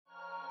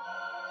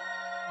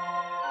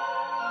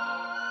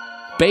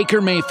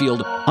Baker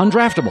Mayfield,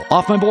 undraftable,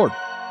 off my board.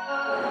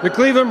 The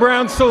Cleveland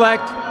Browns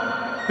select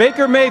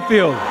Baker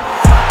Mayfield.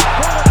 What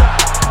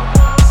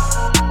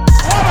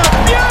a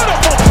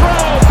beautiful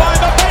throw by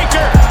the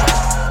Baker!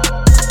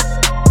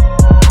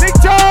 Nick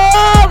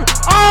Chubb!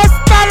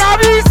 Hasta la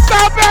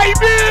vista,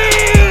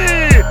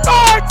 baby!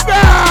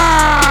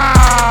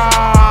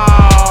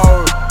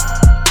 Touchdown!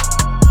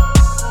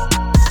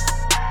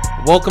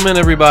 Welcome in,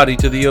 everybody,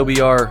 to the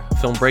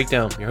OBR Film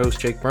Breakdown. Your host,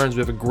 Jake Burns.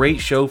 We have a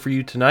great show for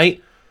you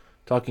tonight,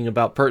 talking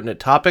about pertinent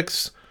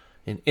topics,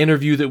 an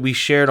interview that we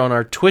shared on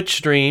our Twitch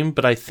stream,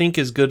 but I think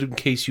is good in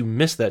case you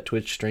missed that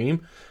Twitch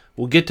stream.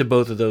 We'll get to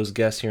both of those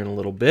guests here in a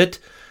little bit.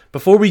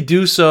 Before we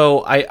do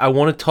so, I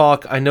want to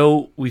talk, I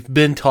know we've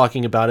been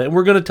talking about it, and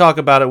we're going to talk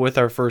about it with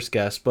our first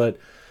guest, but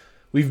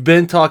we've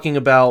been talking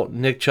about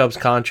Nick Chubb's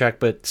contract,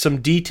 but some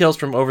details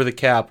from Over the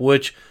Cap,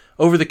 which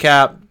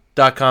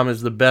overthecap.com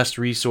is the best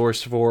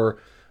resource for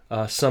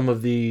some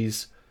of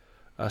these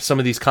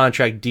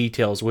contract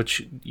details,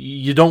 which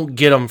you don't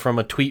get them from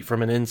a tweet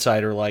from an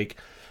insider like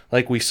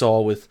we saw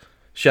with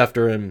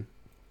Schefter and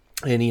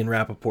Ian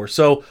Rappaport.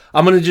 So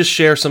I'm going to just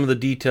share some of the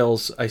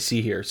details I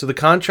see here. So the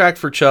contract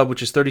for Chubb,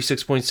 which is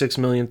 $36.6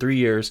 million, 3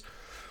 years,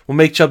 will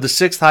make Chubb the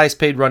sixth highest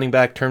paid running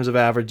back in terms of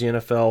average in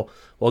the NFL,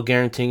 while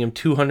guaranteeing him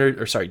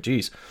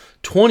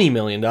 $20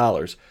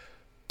 million.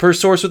 Per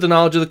source with the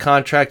knowledge of the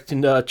contract,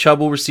 Chubb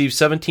will receive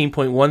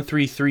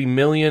 $17.133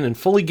 million in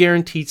fully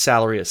guaranteed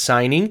salary at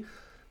signing.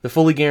 The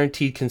fully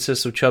guaranteed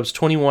consists of Chubb's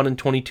 21 and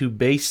 22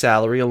 base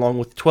salary, along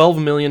with $12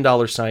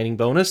 million signing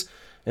bonus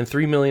and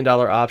 $3 million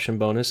option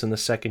bonus in the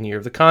second year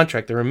of the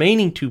contract. The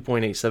remaining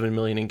 $2.87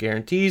 million in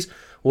guarantees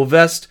will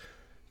vest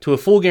to a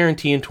full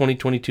guarantee in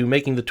 2022,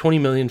 making the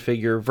 $20 million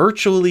figure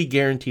virtually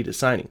guaranteed at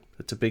signing.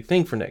 That's a big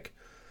thing for Nick.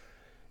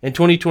 In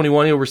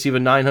 2021, he'll receive a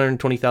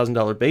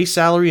 $920,000 base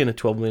salary and a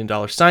 $12 million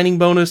signing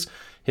bonus.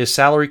 His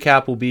salary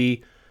cap will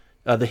be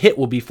the hit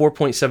will be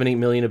 $4.78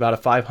 million, about a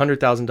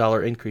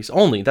 $500,000 increase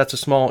only. That's a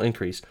small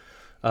increase,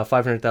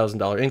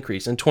 $500,000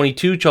 increase. In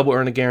 22, Chubb will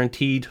earn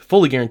a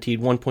fully guaranteed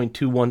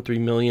 $1.213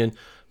 million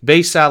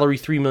base salary,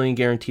 $3 million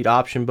guaranteed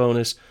option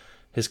bonus.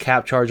 His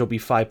cap charge will be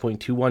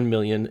 $5.21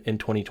 million in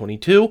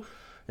 2022.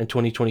 In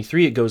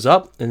 2023, it goes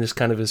up, and this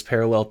kind of is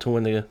parallel to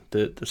when the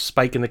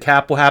spike in the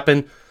cap will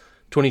happen.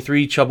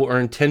 23, Chubb will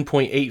earn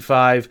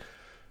 $10.85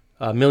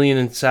 million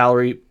in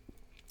salary,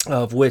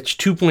 of which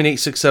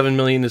 $2.867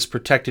 million is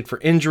protected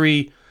for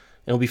injury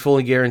and will be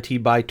fully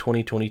guaranteed by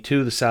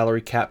 2022. The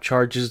salary cap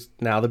charges,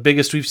 now the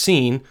biggest we've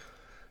seen,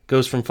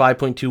 goes from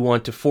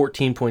 5.21 to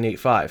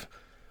 14.85.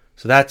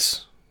 So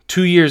that's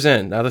 2 years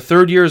in. Now the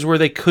third year is where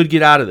they could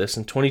get out of this.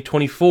 In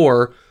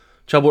 2024,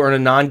 Chubb will earn a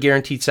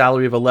non-guaranteed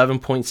salary of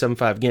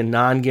 11.75. Again,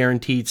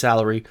 non-guaranteed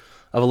salary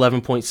of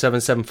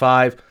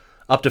 11.775.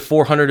 Up to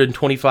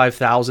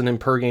 $425,000 in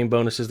per game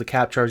bonuses. The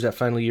cap charge that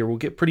final year will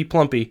get pretty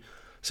plumpy,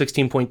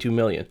 $16.2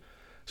 million.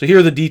 So here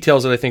are the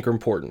details that I think are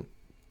important.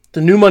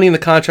 The new money in the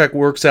contract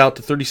works out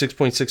to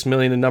 $36.6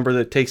 million, a number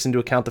that takes into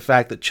account the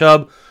fact that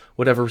Chubb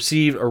would have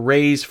received a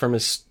raise from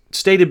his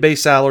stated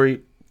base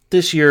salary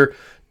this year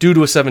due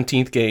to a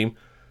 17th game,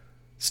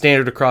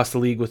 standard across the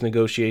league with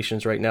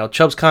negotiations right now.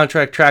 Chubb's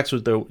contract tracks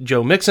with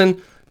Joe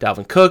Mixon,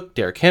 Dalvin Cook,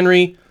 Derrick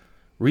Henry.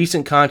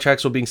 Recent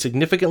contracts will be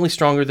significantly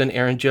stronger than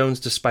Aaron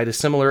Jones despite a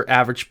similar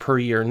average per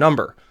year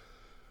number.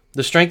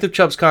 The strength of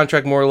Chubb's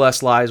contract more or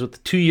less lies with the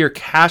 2-year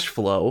cash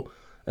flow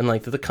and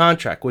length of the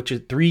contract, which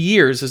at 3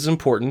 years is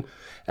important.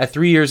 At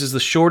 3 years is the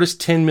shortest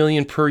 $10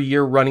 million per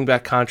year running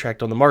back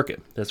contract on the market.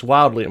 That's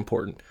wildly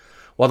important.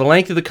 While the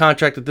length of the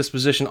contract at this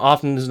position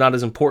often is not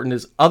as important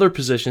as other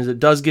positions, it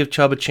does give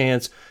Chubb a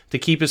chance to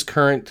keep his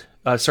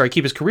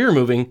career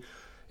moving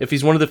if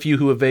he's one of the few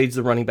who evades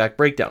the running back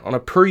breakdown. On a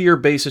per-year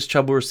basis,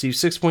 Chubb will receive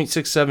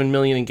 $6.67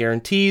 million in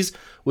guarantees,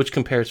 which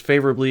compares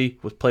favorably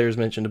with players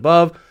mentioned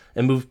above,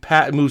 and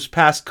moves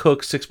past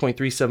Cook's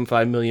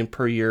 $6.375 million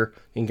per year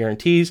in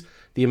guarantees.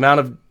 The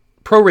amount of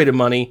prorated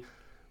money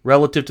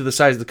relative to the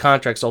size of the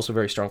contract is also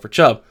very strong for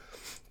Chubb.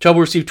 Chubb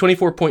will receive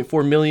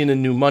 $24.4 million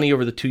in new money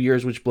over the 2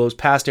 years, which blows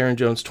past Aaron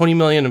Jones' $20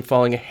 million and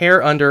falling a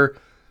hair under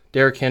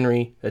Derrick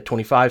Henry at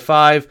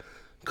 $25.5,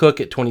 Cook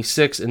at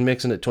 $26, and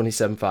Mixon at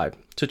 $27.5.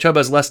 So Chubb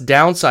has less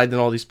downside than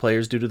all these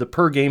players due to the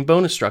per-game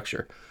bonus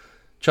structure.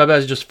 Chubb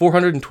has just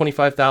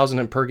 $425,000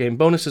 in per-game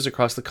bonuses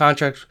across the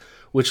contract,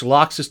 which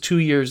locks his 2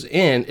 years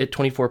in at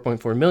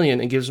 $24.4 million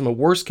and gives him a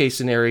worst-case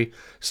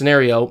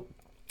scenario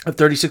of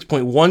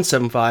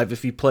 $36.175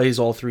 if he plays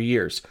all 3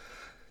 years.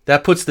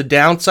 That puts the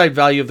downside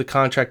value of the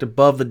contract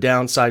above the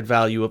downside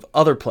value of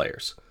other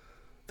players.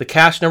 The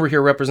cash number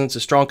here represents a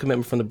strong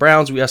commitment from the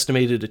Browns. We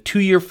estimated a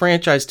 2-year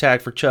franchise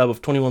tag for Chubb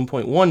of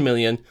 $21.1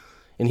 million,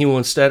 and he will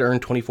instead earn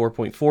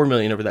 $24.4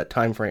 million over that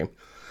time frame.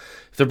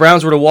 If the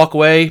Browns were to walk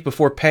away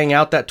before paying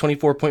out that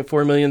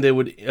 $24.4 million, they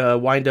would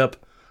wind up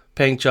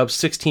paying Chubb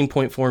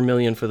 $16.4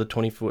 million for the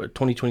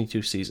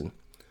 2022 season.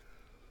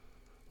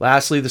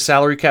 Lastly, the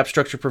salary cap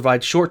structure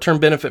provides short-term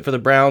benefit for the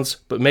Browns,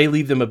 but may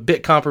leave them a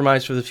bit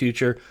compromised for the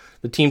future.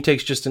 The team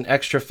takes just an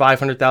extra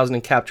 $500,000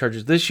 in cap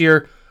charges this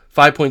year,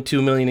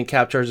 $5.2 million in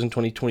cap charges in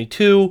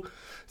 2022.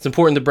 It's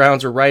important the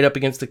Browns are right up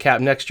against the cap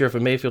next year if a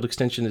Mayfield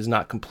extension is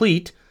not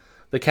complete.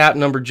 The cap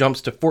number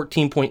jumps to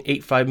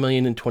 $14.85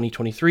 million in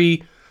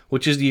 2023,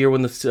 which is the year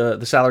when the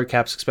salary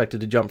cap is expected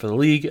to jump for the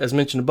league. As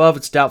mentioned above,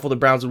 it's doubtful the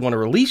Browns would want to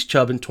release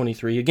Chubb in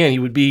 23.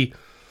 Again,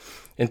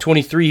 in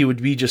 23, he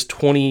would be just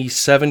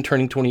 27,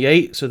 turning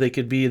 28, so they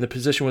could be in the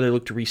position where they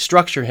look to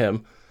restructure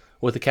him,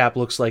 what the cap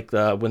looks like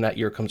when that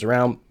year comes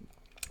around.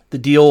 The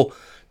deal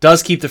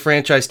does keep the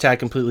franchise tag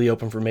completely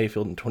open for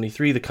Mayfield in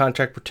 23. The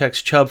contract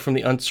protects Chubb from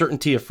the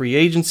uncertainty of free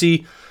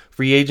agency.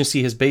 Free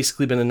agency has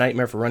basically been a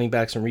nightmare for running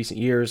backs in recent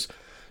years.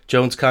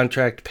 Jones'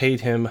 contract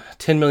paid him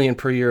 $10 million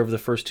per year over the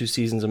first 2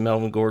 seasons, and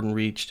Melvin Gordon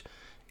reached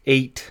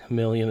 $8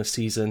 million a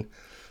season.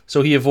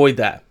 So he avoided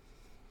that.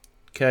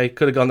 Okay,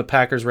 could have gone the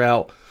Packers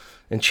route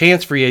and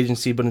chance free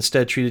agency, but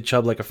instead treated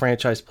Chubb like a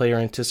franchise player,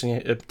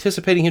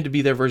 anticipating him to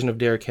be their version of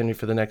Derrick Henry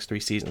for the next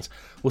 3 seasons.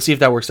 We'll see if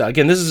that works out.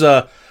 Again, this is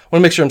I want to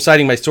make sure I'm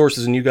citing my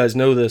sources, and you guys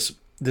know this.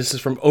 This is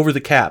from Over the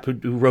Cap,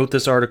 who wrote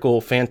this article,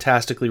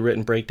 fantastically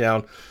written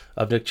breakdown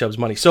of Nick Chubb's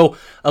money. So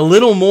a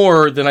little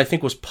more than I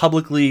think was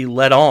publicly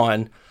let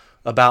on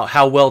about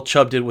how well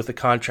Chubb did with the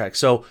contract.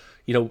 So,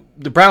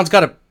 the Browns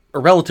got a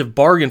relative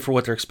bargain for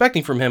what they're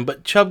expecting from him,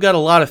 but Chubb got a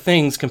lot of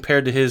things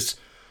compared to his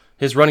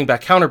running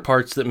back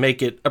counterparts that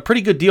make it a pretty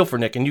good deal for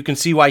Nick, and you can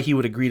see why he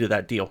would agree to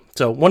that deal.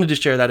 So wanted to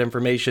share that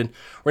information.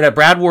 We're going to have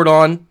Brad Ward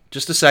on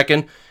just a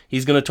second.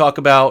 He's going to talk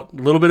a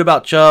little bit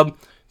about Chubb.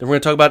 Then we're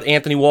going to talk about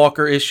Anthony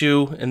Walker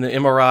issue and the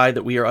MRI,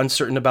 that we are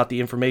uncertain about the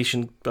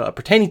information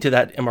pertaining to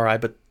that MRI,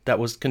 but that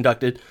was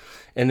conducted.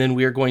 And then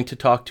we are going to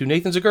talk to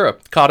Nathan Zagura.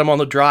 Caught him on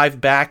the drive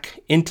back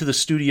into the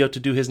studio to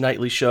do his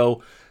nightly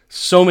show.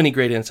 So many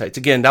great insights.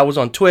 Again, that was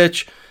on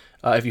Twitch.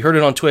 If you heard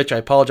it on Twitch, I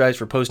apologize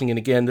for posting it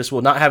again. This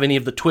will not have any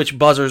of the Twitch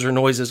buzzers or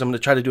noises. I'm going to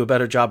try to do a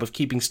better job of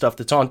keeping stuff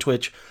that's on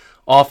Twitch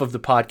off of the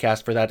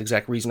podcast for that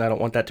exact reason. I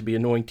don't want that to be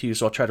annoying to you,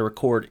 so I'll try to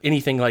record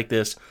anything like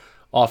this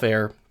off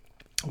air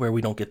where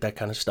we don't get that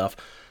kind of stuff.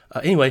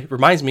 Anyway,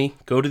 reminds me,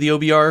 go to the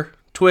OBR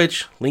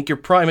Twitch, link your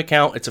Prime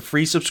account. It's a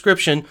free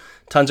subscription.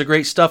 Tons of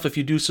great stuff if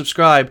you do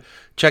subscribe.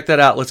 Check that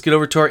out. Let's get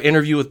over to our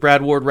interview with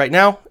Brad Ward right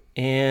now,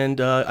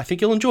 and I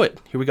think you'll enjoy it.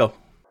 Here we go.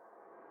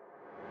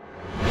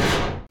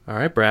 All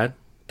right, Brad.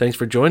 Thanks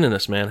for joining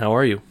us, man. How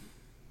are you?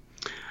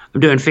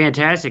 I'm doing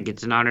fantastic.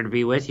 It's an honor to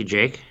be with you,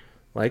 Jake.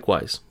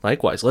 Likewise.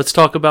 Let's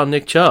talk about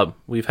Nick Chubb.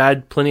 We've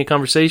had plenty of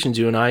conversations,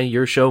 you and I,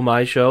 your show,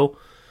 my show.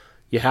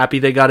 You happy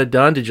they got it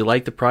done? Did you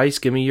like the price?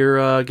 Give me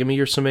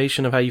your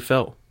summation of how you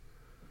felt.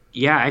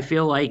 Yeah, I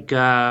feel like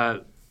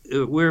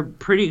we're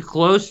pretty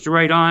close to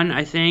right on.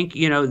 I think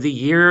the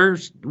year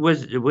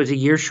was a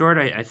year short.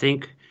 I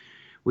think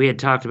we had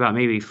talked about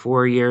maybe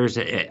 4 years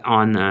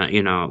on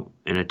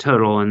in a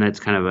total, and that's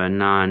kind of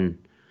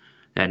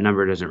that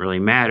number doesn't really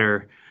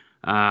matter.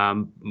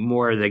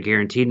 More the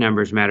guaranteed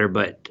numbers matter,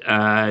 but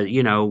a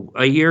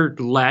year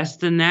less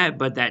than that,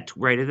 but that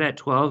right at that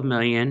 $12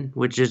 million,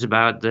 which is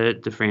about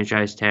the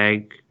franchise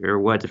tag, or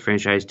what the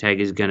franchise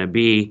tag is going to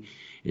be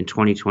in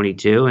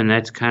 2022, and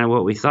that's kind of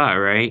what we thought,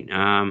 right?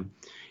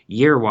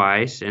 Year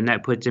wise, and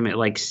that puts him at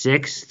like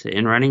 6th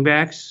in running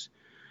backs,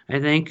 I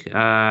think,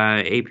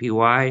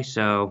 APY,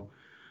 so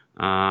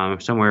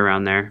somewhere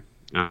around there,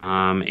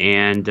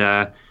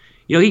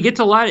 he gets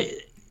a lot of.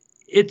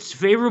 It's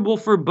favorable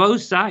for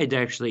both sides,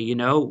 actually.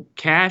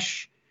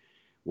 Cash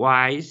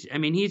wise, I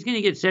mean, he's going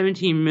to get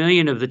 $17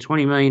 million of the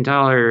 $20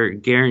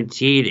 million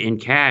guaranteed in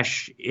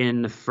cash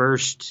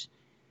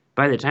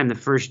by the time the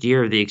first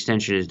year of the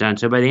extension is done.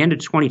 So by the end of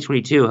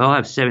 2022, he'll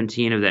have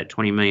 17 of that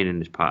 $20 million in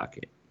his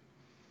pocket.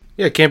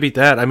 Yeah, can't beat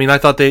that. I mean, I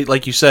thought they,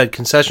 like you said,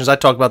 concessions. I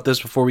talked about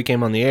this before we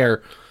came on the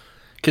air.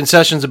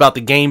 Concessions about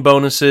the game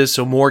bonuses,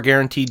 so more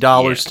guaranteed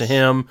dollars to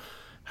him.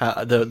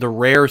 The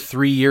rare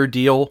 3-year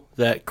deal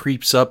that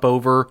creeps up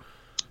over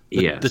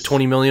the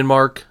 $20 million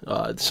mark.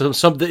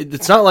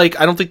 It's not like,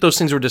 I don't think those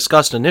things were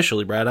discussed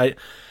initially, Brad.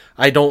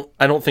 I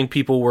don't think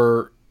people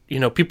were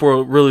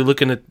really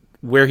looking at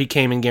where he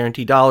came in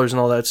guaranteed dollars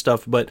and all that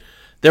stuff, but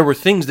there were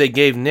things they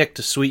gave Nick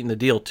to sweeten the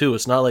deal too.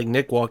 It's not like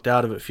Nick walked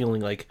out of it feeling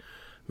like,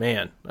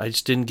 man, I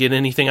just didn't get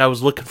anything I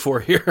was looking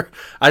for here.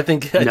 I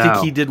think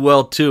he did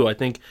well too. I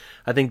think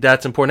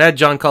that's important. I had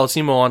John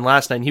Colosimo on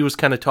last night, and he was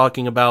kind of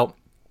talking about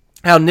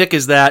how Nick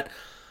he's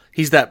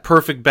that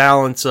perfect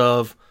balance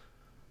of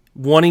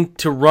wanting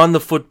to run the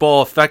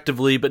football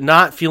effectively, but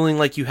not feeling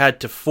like you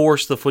had to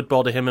force the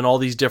football to him in all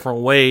these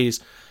different ways.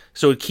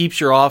 So it keeps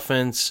your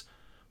offense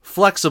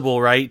flexible,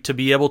 right? To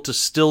be able to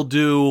still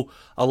do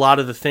a lot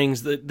of the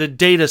things that the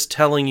data's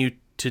telling you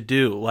to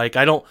do. Like,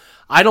 I don't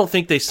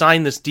think they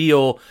signed this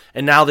deal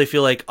and now they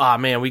feel like,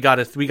 man, we got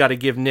to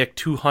give Nick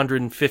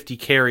 250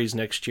 carries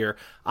next year.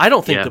 I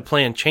don't think the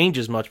plan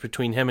changes much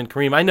between him and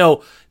Kareem. I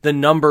know the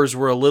numbers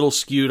were a little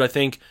skewed. I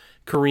think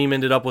Kareem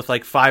ended up with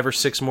like 5 or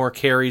 6 more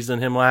carries than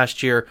him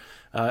last year,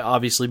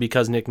 obviously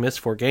because Nick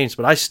missed 4 games.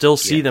 But I still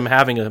see them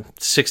having a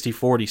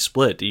 60-40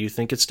 split. Do you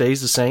think it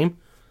stays the same?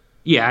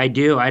 Yeah, I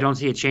do. I don't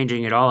see it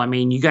changing at all. I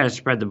mean, you got to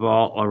spread the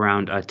ball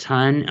around a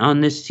ton on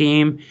this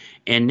team,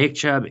 and Nick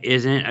Chubb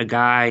isn't a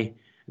guy.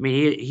 I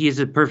mean, he's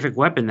a perfect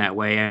weapon that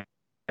way.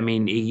 I I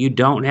mean, you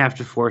don't have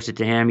to force it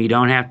to him. You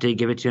don't have to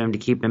give it to him to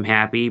keep him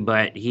happy,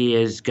 but he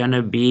is going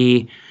to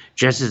be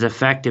just as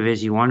effective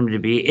as you want him to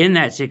be in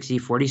that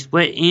 60-40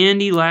 split,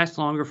 and he lasts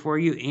longer for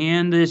you,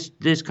 and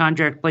this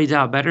contract plays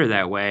out better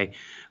that way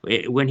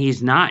when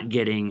he's not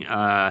getting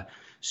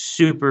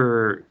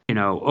super,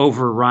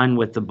 overrun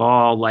with the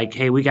ball, like,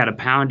 hey, we got to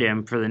pound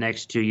him for the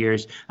next 2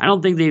 years. I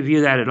don't think they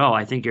view that at all.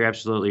 I think you're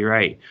absolutely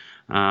right.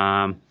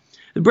 The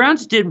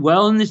Browns did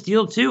well in this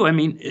deal too. I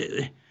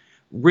mean,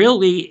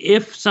 really,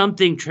 if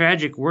something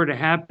tragic were to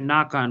happen,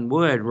 knock on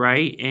wood,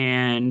 right,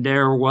 and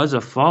there was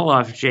a fall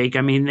off, Jake,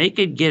 I mean, they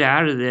could get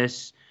out of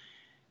this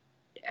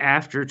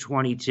after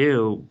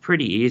 22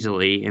 pretty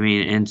easily. I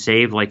mean, and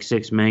save like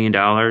 $6 million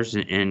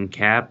in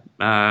cap,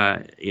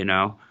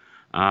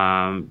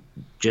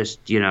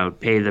 just,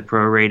 pay the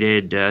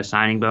prorated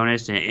signing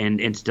bonus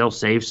and still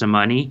save some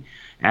money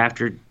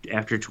after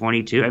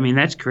 22. I mean,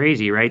 that's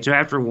crazy, right? So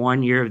after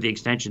 1 year of the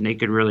extension, they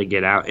could really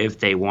get out if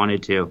they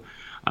wanted to.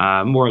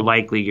 More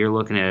likely, you're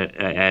looking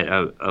at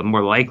a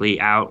more likely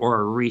out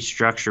or a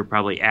restructure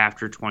probably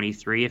after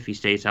 23 if he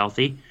stays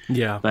healthy.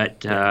 Yeah.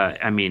 But,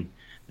 I mean,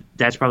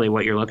 that's probably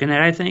what you're looking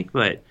at, I think.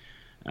 But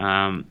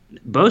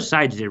both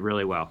sides did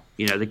really well.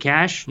 The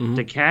cash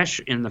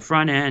in the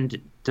front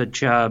end to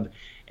Chubb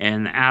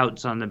and the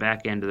outs on the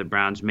back end of the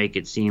Browns make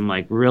it seem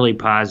like really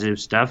positive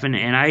stuff. And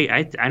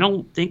I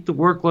don't think the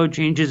workload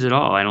changes at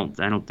all. I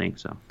don't think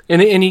so. And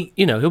he,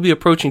 he'll be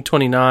approaching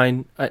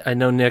 29. I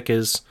know Nick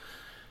is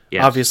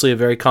obviously a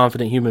very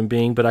confident human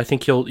being, but I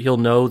think he'll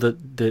know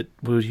that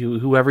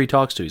whoever he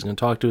talks to, he's going to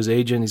talk to his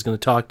agent, he's going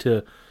to talk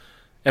to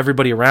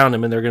everybody around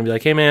him, and they're going to be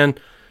like, hey man,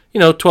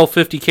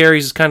 1250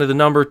 carries is kind of the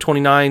number,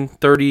 29,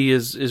 30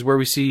 is where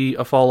we see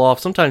a fall off,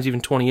 sometimes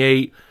even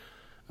 28.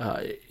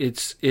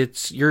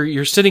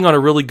 You're sitting on a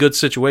really good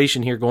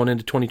situation here going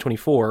into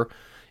 2024.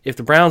 If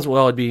the Browns,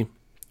 it'd be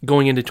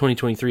going into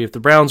 2023. If the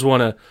Browns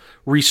want to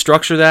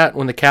restructure that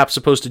when the cap's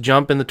supposed to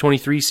jump in the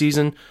 23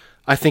 season,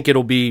 I think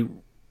it'll be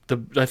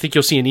I think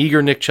you'll see an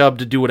eager Nick Chubb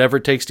to do whatever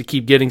it takes to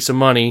keep getting some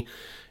money,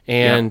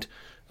 and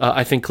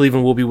I think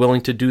Cleveland will be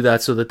willing to do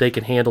that so that they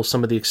can handle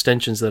some of the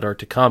extensions that are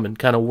to come and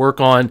kind of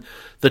work on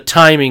the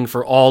timing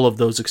for all of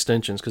those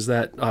extensions, because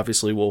that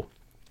obviously will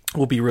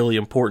be really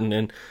important.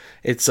 And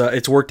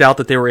it's worked out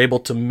that they were able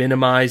to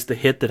minimize the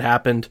hit that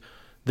happened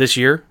this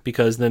year,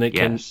 because then it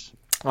can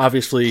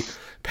obviously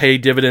pay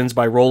dividends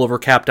by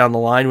rollover cap down the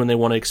line when they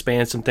want to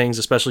expand some things,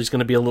 especially it's going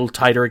to be a little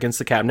tighter against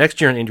the cap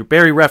next year. And Andrew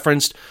Berry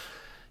referenced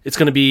it's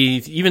going to be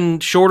even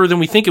shorter than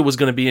we think it was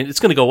going to be.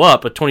 It's going to go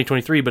up at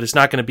 2023, but it's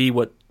not going to be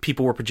what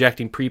people were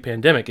projecting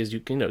pre-pandemic.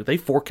 They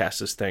forecast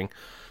this thing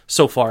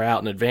so far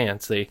out in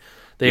advance. They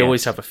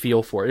always have a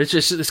feel for it.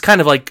 It's kind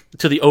of like,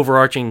 to the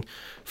overarching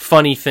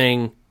funny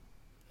thing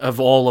of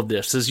all of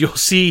this is you'll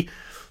see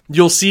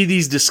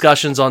these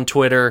discussions on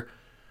Twitter,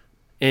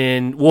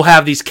 and we'll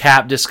have these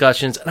cap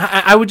discussions. And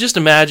I would just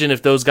imagine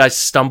if those guys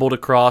stumbled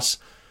across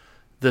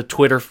the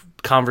Twitter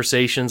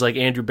conversations like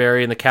Andrew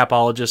Berry and the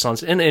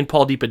capologists and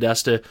Paul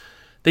DePodesta,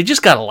 they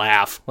just gotta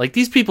laugh. Like,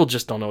 these people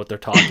just don't know what they're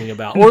talking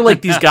about. Or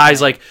like these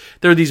guys, like,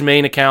 there are these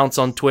main accounts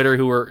on Twitter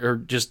who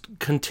are just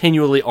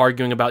continually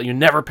arguing about, you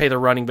never pay the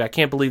running back,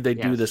 can't believe they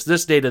do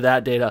this data,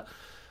 that data.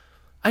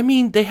 I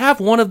mean, they have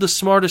one of the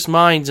smartest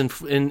minds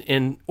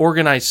in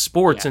organized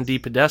sports in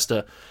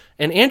DePodesta,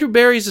 and Andrew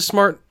Berry's a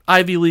smart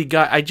Ivy League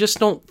guy. I just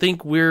don't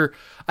think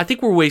I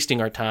think we're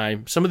wasting our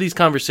time. Some of these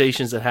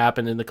conversations that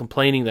happen and the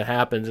complaining that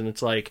happens, and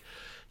it's like,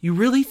 you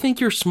really think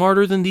you're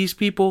smarter than these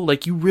people?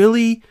 Like, you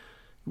really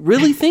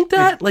think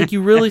that? Like,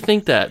 you really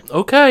think that?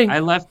 Okay. I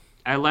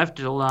left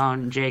it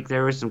alone, Jake.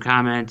 There were some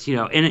comments,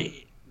 and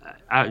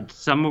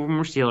some of them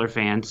were Steeler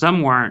fans,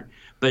 some weren't,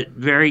 but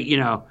very,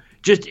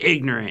 just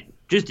ignorant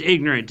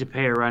to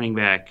pay a running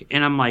back.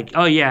 And I'm like,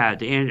 oh yeah,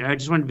 I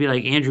just want to be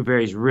like, Andrew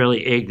Berry's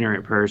really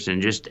ignorant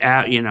person, just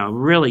out,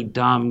 really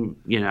dumb,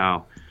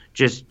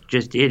 just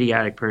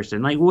idiotic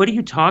person. Like, what are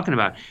you talking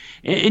about?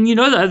 And the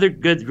other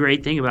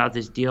great thing about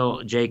this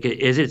deal, Jake,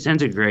 is it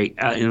sends a great,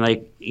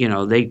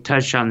 they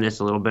touched on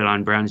this a little bit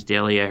on Browns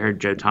Daily. I heard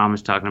Joe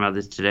Thomas talking about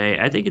this today.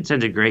 I think it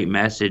sends a great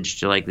message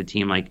to like the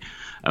team, like,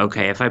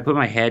 okay, if I put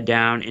my head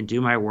down and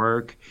do my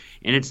work,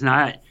 and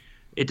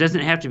it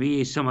doesn't have to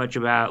be so much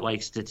about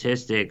like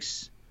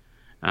statistics.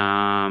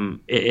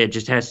 It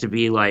just has to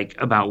be like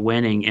about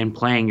winning and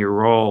playing your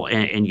role,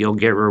 and you'll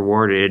get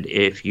rewarded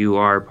if you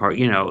are part.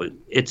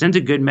 It sends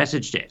a good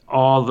message to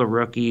all the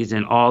rookies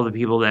and all the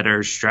people that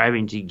are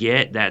striving to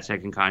get that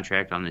second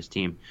contract on this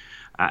team.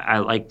 I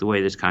like the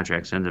way this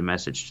contract sends a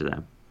message to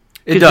them.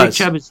 It does. Nick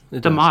Chubb is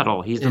the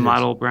model. He's the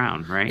model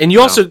Brown, right? And you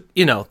also,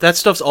 that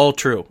stuff's all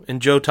true. And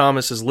Joe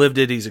Thomas has lived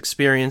it. He's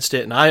experienced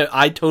it. And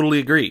I totally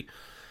agree.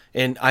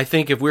 And I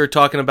think if we were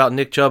talking about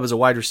Nick Chubb as a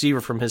wide receiver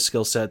from his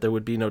skill set, there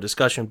would be no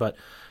discussion. But,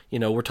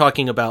 we're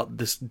talking about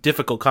this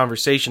difficult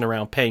conversation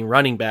around paying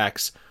running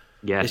backs.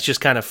 Yes. It's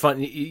just kind of fun.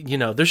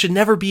 There should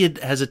never be a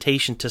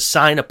hesitation to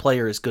sign a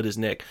player as good as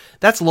Nick.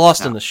 That's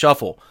lost in the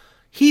shuffle.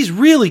 he's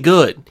really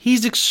good.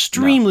 He's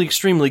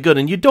extremely good,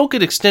 and you don't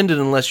get extended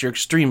unless you're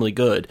extremely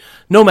good,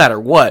 no matter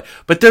what.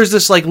 But there's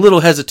this like little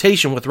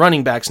hesitation with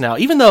running backs now,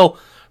 even though,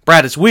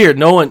 Brad, it's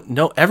weird.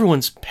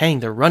 Everyone's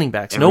paying their running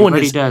backs.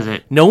 Everybody does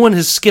it. No one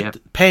has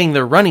skipped paying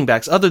their running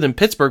backs other than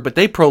Pittsburgh, but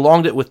they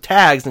prolonged it with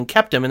tags and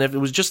kept him, and if it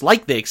was just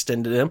like they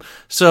extended him.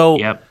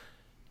 So,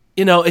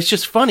 it's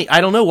just funny.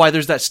 I don't know why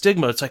there's that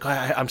stigma. It's like,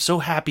 I'm so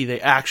happy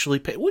they actually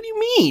pay. What do you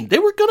mean? They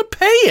were going to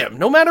pay him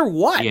no matter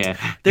what. Yeah.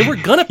 They were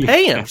going to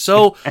pay him.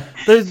 So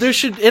there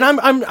should, and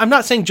I'm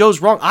not saying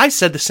Joe's wrong. I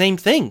said the same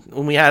thing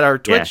when we had our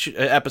Twitch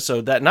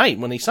episode that night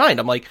when he signed.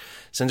 I'm like,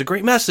 sends a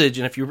great message.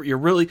 And if you're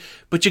really,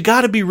 but you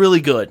got to be really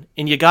good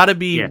and you got to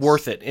be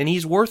worth it. And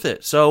he's worth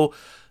it. So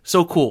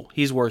cool.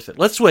 He's worth it.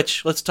 Let's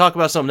switch. Let's talk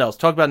about something else.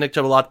 Talk about Nick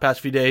Chubb a lot the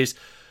past few days.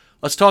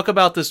 Let's talk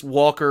about this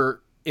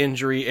Walker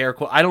injury, air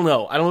quote. I don't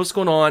know what's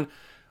going on.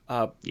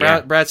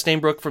 Brad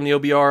Stainbrook from the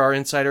OBR, our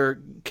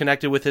insider,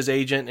 connected with his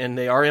agent, and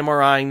they are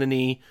MRIing the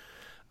knee.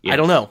 Yes. I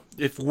don't know.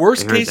 If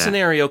worst case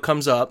scenario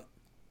comes up,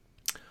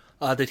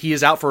 that he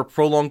is out for a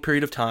prolonged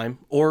period of time,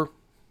 or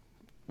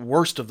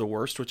worst of the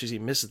worst, which is he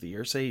misses the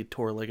year, say he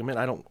tore a ligament.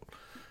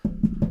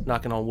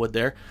 Knocking on wood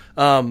there.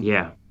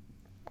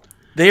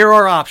 There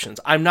are options.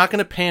 I'm not going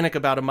to panic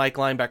about a Mike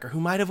linebacker who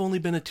might have only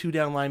been a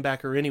 2-down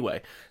linebacker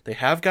anyway. They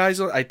have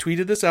guys, I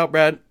tweeted this out,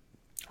 Brad.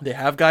 They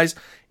have guys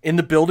in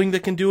the building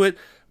that can do it.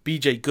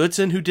 B.J.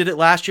 Goodson, who did it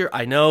last year.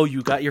 I know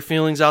you got your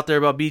feelings out there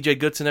about B.J.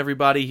 Goodson,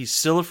 everybody. He's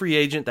still a free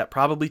agent. That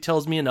probably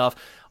tells me enough.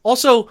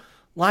 Also,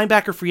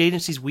 linebacker free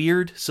agency is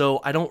weird, so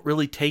I don't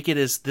really take it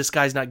as this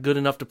guy's not good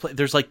enough to play.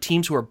 There's like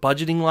teams who are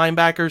budgeting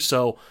linebackers,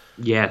 so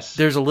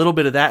there's a little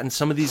bit of that. And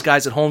some of these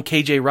guys at home,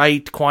 KJ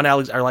Wright, Quan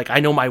Alex, are like, I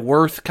know my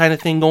worth kind of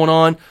thing going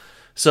on.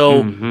 So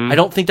I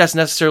don't think that's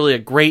necessarily a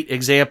great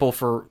example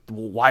for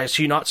why is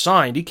he not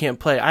signed? He can't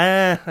play.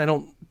 I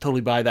don't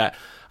totally buy that.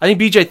 I think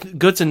B.J.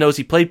 Goodson knows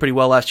he played pretty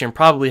well last year and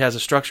probably has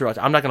a structure.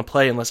 I'm not going to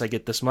play unless I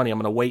get this money. I'm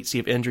going to wait, see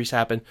if injuries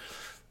happen.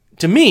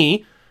 To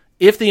me,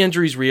 if the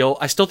injury's real,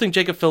 I still think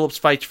Jacob Phillips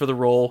fights for the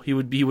role. He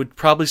would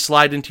probably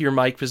slide into your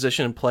Mike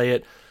position and play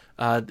it.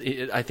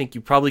 I think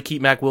you probably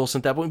keep Mac Wilson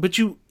at that point. But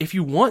if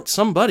you want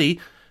somebody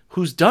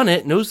who's done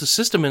it, knows the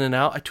system in and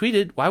out, I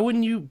tweeted, why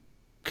wouldn't you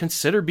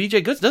consider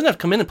B.J. Goodson? Doesn't have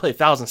to come in and play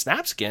 1,000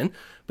 snaps again,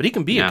 but he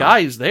can be a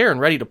guy who's there and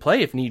ready to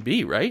play if need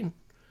be, right?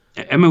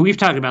 I mean, we've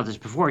talked about this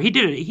before. He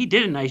did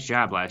a nice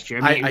job last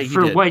year. I mean,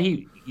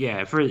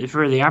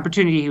 for the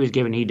opportunity he was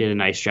given, he did a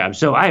nice job.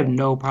 So I have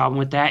no problem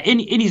with that. And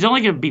he's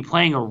only going to be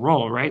playing a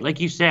role, right? Like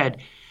you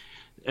said.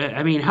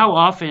 I mean, how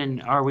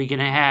often are we going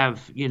to have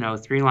 3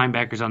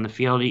 linebackers on the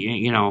field?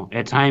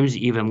 At times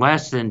even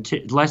less than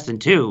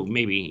 2,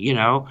 maybe.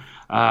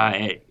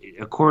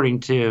 According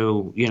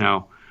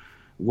to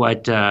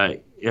what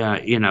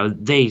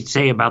they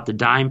say about the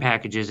dime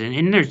packages,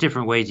 and there's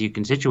different ways you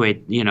can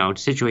situate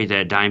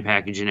that dime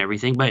package and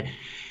everything. But,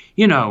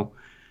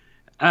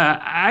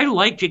 I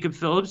like Jacob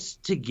Phillips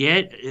to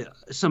get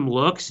some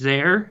looks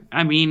there.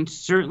 I mean,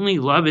 certainly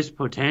love his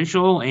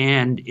potential,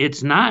 and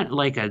it's not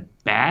like a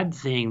bad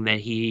thing that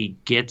he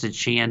gets a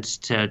chance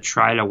to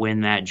try to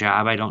win that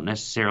job. I don't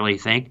necessarily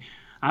think.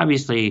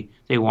 Obviously,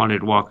 they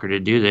wanted Walker to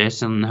do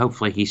this, and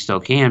hopefully he still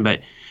can,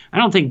 but I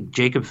don't think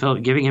Jacob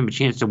Phillips, giving him a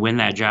chance to win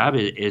that job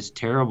is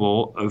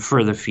terrible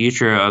for the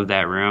future of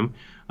that room.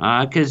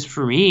 Because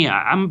for me,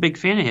 I'm a big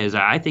fan of his.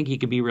 I think he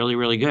could be really,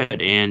 really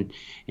good, and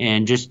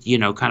just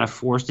kind of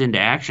forced into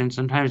action.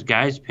 Sometimes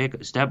guys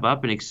step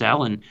up and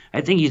excel, and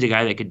I think he's a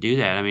guy that could do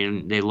that. I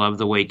mean, they love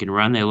the way he can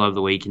run, they love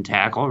the way he can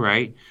tackle,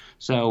 right?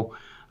 So,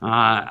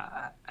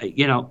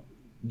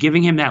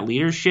 giving him that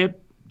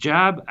leadership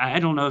job,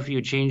 I don't know if you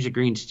would change the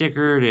green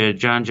sticker to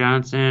John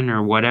Johnson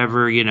or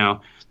whatever.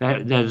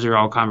 Those are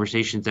all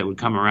conversations that would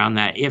come around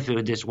that if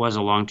this was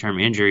a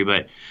long-term injury,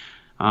 but.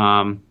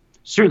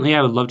 Certainly,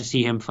 I would love to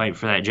see him fight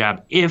for that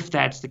job. If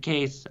that's the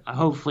case,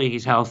 hopefully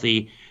he's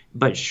healthy.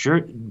 But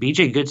sure,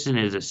 B.J. Goodson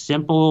is a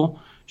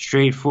simple,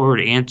 straightforward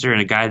answer and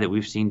a guy that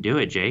we've seen do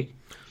it, Jake.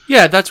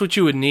 Yeah, that's what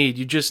you would need.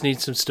 You just need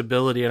some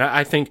stability. And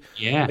I think,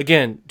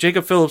 again,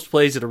 Jacob Phillips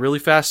plays at a really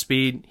fast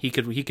speed. He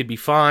could be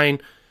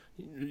fine.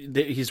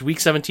 His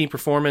Week 17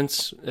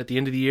 performance at the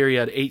end of the year, he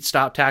had 8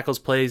 stop tackles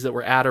plays that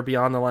were at or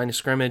beyond the line of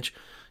scrimmage.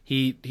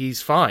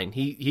 He's fine.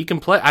 He can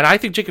play. And I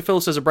think Jacob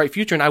Phillips has a bright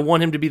future, and I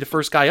want him to be the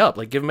first guy up.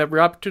 Like, give him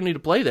every opportunity to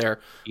play there.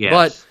 Yes.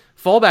 But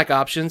fallback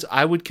options,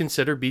 I would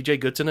consider B.J.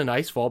 Goodson a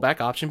nice fallback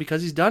option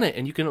because he's done it,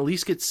 and you can at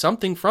least get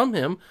something from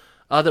him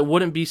that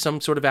wouldn't be some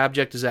sort of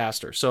abject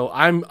disaster. So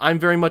I'm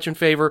very much in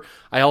favor.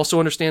 I also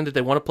understand that they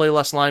want to play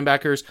less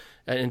linebackers,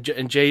 and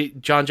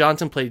John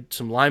Johnson played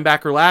some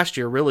linebacker last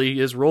year. Really,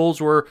 his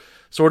roles were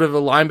sort of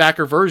a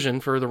linebacker version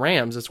for the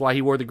Rams. That's why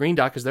he wore the green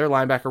dot, because their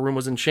linebacker room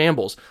was in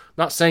shambles. I'm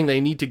not saying they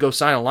need to go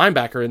sign a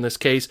linebacker in this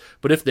case,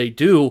 but if they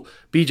do,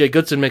 B.J.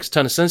 Goodson makes a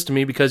ton of sense to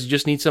me because you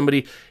just need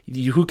somebody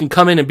who can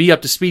come in and be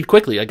up to speed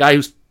quickly, a guy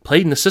who's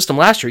played in the system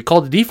last year. He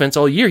called the defense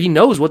all year. He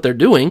knows what they're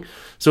doing.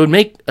 So it would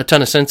make a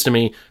ton of sense to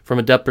me from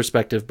a depth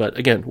perspective. But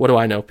again, what do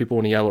I know? People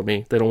want to yell at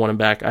me. They don't want him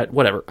back.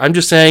 Whatever. I'm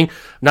just saying,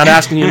 I'm not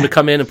asking him to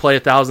come in and play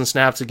 1,000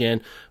 snaps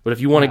again. But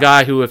if you want a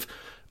guy who, if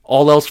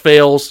all else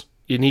fails,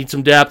 you need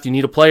some depth, you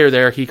need a player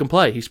there, he can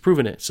play. He's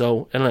proven it.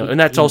 So, I don't know. And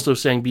that's also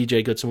saying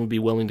BJ Goodson would be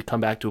willing to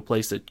come back to a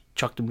place that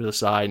chucked him to the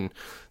side. And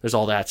there's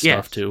all that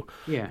stuff to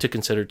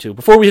consider too.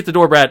 Before we hit the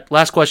door, Brad,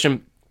 last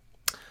question.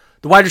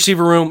 The wide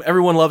receiver room,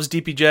 everyone loves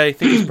DPJ. I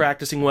think he's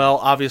practicing well,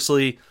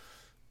 obviously.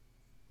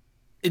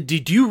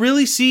 Did you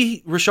really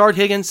see Rashard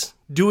Higgins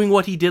doing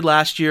what he did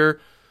last year?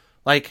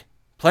 Like,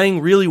 playing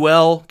really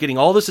well, getting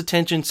all this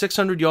attention,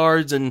 600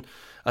 yards, and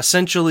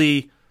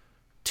essentially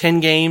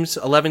 10 games,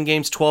 11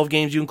 games, 12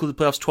 games. You include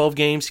the playoffs, 12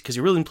 games, because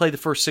he really didn't play the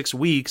first 6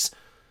 weeks.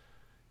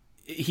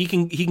 He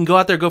can go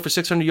out there, go for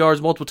 600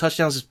 yards, multiple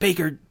touchdowns. It's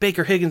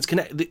Baker Higgins.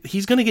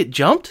 He's going to get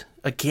jumped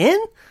again?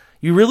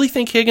 You really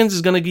think Higgins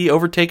is going to be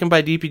overtaken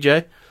by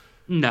DPJ?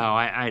 No,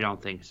 I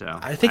don't think so.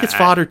 I think it's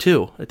fodder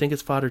too.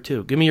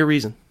 Give me your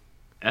reason.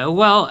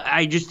 Well,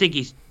 I just think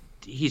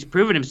he's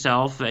proven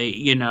himself. They're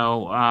paying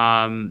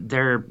him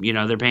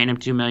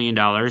 $2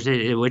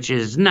 million, which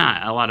is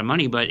not a lot of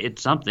money, but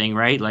it's something,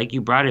 right? Like,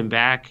 you brought him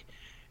back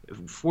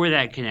for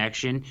that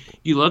connection.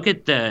 You look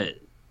at the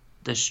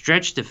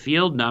stretch to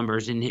field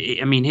numbers, and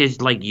his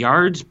like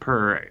yards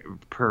per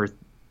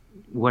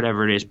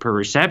whatever it is per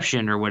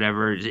reception or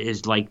whatever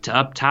is like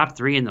top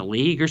 3 in the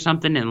league or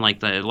something in like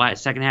the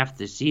second half of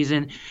the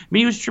season. I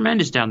mean, he was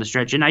tremendous down the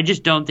stretch, and I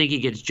just don't think he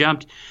gets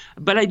jumped.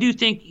 But I do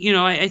think,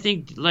 I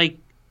think like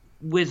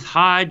with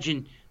Hodge,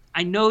 and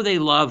I know they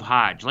love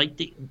Hodge.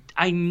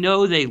 I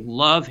know they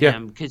love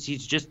him because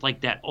he's just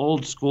like that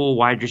old school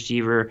wide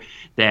receiver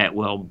that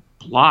will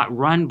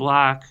run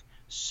block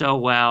so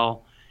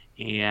well,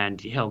 and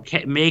he'll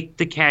make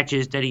the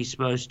catches that he's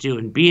supposed to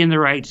and be in the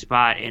right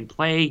spot and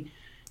play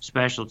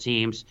special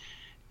teams.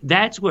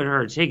 That's what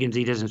hurts Higgins.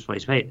 He doesn't play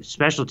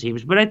special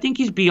teams, but I think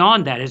he's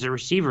beyond that as a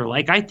receiver.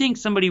 Like, I think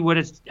somebody would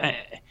have,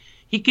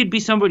 he could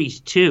be somebody's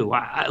 2.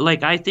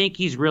 I think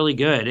he's really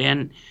good,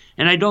 and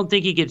I don't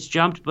think he gets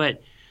jumped,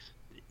 but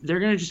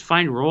they're going to just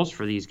find roles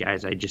for these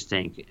guys, I just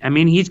think. I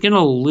mean, he's going to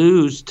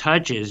lose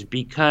touches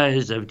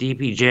because of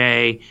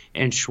DPJ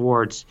and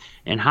Schwartz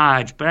and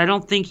Hodge, but I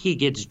don't think he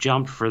gets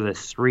jumped for the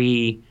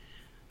 3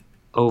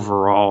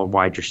 overall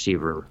wide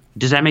receiver.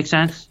 Does that make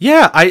sense?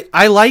 Yeah,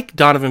 I like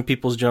Donovan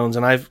Peoples-Jones,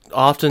 and I've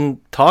often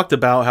talked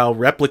about how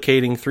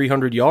replicating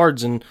 300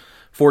 yards and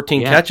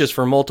 14 catches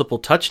for multiple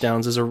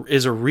touchdowns is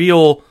a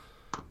real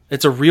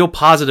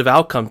positive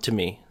outcome to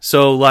me.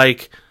 So,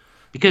 like,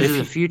 because of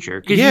the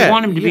future, because you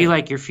want him to be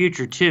like your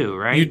future too,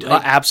 right?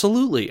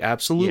 Absolutely. Yeah.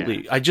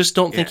 I just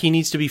don't think he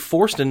needs to be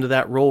forced into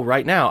that role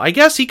right now. I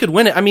guess he could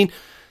win it. I mean,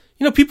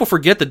 people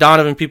forget that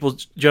Donovan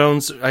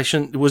Peoples-Jones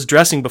was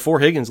dressing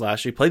before Higgins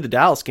last year. He played the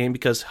Dallas game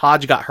because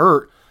Hodge got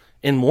hurt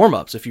in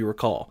warm-ups, if you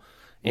recall.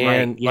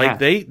 And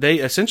they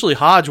essentially,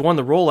 Hodge won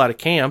the role out of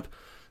camp.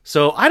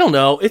 So I don't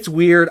know. It's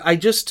weird. I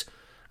just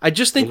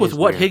think with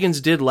what Higgins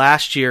did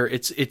last year,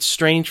 it's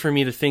strange for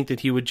me to think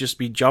that he would just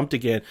be jumped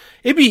again.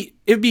 It'd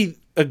be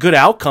a good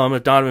outcome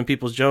if Donovan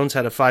Peoples-Jones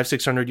had a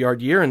 500-600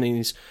 yard year and then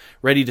he's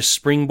ready to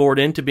springboard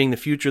into being the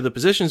future of the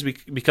positions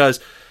because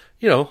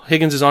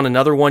Higgins is on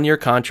another 1-year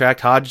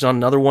contract. Hodge is on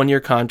another 1-year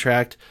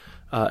contract.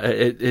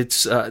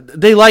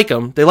 They like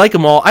him. They like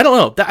them all. I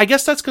don't know. I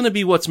guess that's going to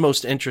be what's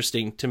most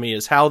interesting to me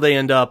is how they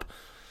end up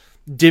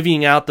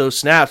divvying out those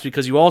snaps,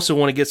 because you also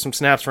want to get some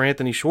snaps for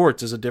Anthony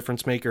Schwartz as a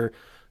difference maker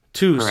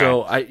too. Correct.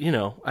 So I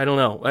don't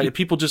know.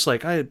 People just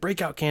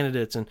breakout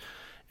candidates, and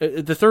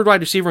the third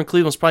wide receiver in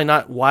Cleveland is probably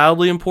not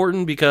wildly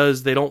important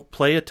because they don't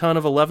play a ton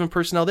of 11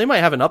 personnel. They might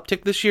have an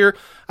uptick this year.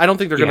 I don't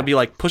think they're going to be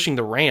like pushing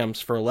the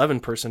Rams for 11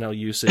 personnel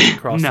usage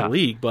across the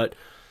league, but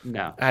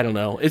no, I don't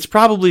know. It's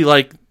probably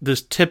like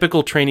this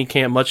typical training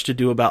camp, much to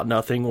do about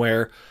nothing,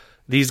 where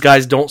these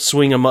guys don't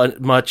swing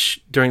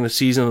much during the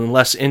season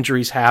unless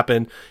injuries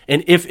happen.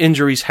 And if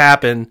injuries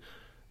happen,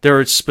 there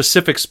are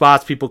specific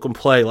spots people can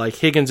play. Like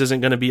Higgins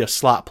isn't going to be a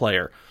slot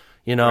player,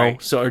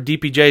 right. So, or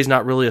DPJ is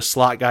not really a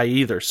slot guy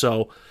either.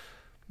 So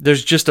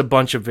there's just a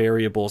bunch of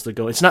variables that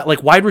go. It's not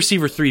like wide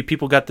receiver 3.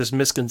 People got this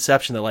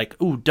misconception that like,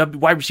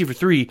 wide receiver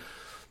 3,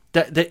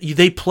 that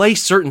they play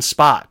certain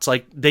spots.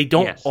 Like they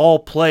don't all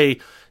play.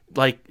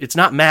 Like, it's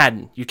not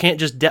Madden. You can't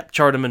just depth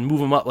chart them and move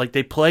them up. Like,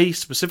 they play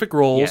specific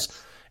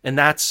roles, and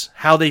that's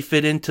how they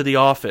fit into the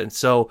offense.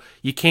 So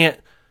you can't,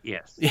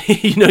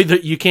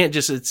 you can't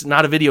just. It's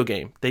not a video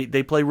game.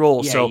 They play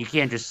roles. Yeah, so you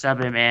can't just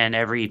sub him in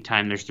every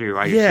time there's 3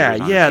 wide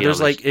receivers on the field.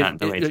 There's like not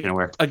the way it's gonna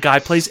work. A guy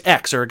plays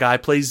X or a guy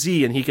plays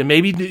Z, and he can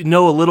maybe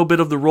know a little bit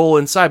of the role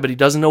inside, but he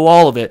doesn't know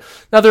all of it.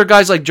 Now there are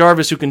guys like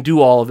Jarvis who can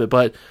do all of it,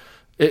 but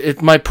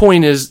my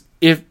point is,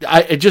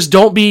 just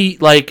don't be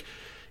like.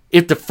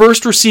 If the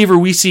first receiver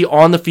we see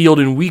on the field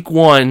in week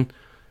 1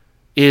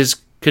 is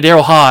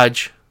Kadarius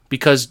Hodge,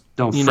 because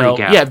don't freak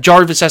out. If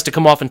Jarvis has to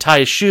come off and tie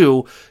a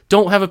shoe,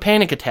 don't have a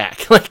panic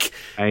attack. Like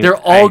I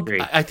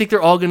agree. I think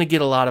they're all going to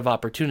get a lot of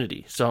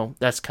opportunity. So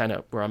that's kind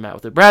of where I'm at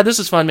with it. Brad, this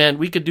is fun, man.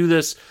 We could do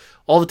this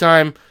all the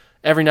time.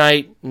 every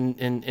night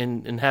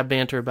and have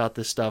banter about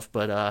this stuff.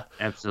 But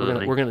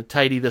Absolutely. we're gonna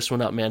tidy this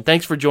one up, man.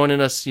 Thanks for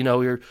joining us.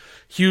 You're a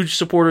huge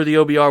supporter of the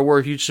OBR. We're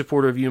a huge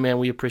supporter of you, man.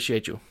 We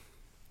appreciate you.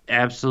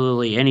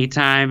 Absolutely,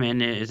 anytime,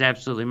 and it's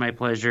absolutely my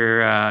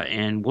pleasure.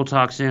 And we'll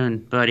talk soon,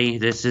 buddy.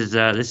 This is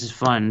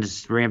fun.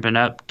 This is ramping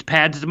up.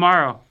 Pads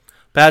tomorrow.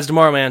 Pads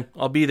tomorrow, man.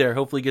 I'll be there.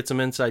 Hopefully get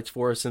some insights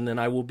for us, and then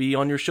I will be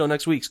on your show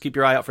next week. So keep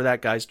your eye out for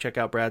that, guys. Check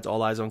out Brad's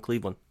All Eyes on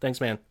Cleveland. Thanks,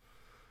 man.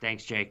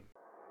 Thanks, Jake.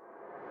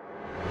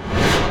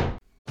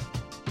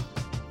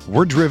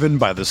 We're driven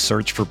by the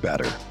search for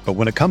better. But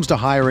when it comes to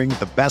hiring,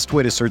 the best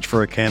way to search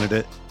for a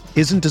candidate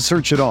isn't to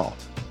search at all.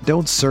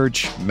 Don't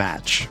search,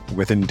 match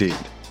with Indeed.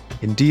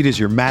 Indeed is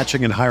your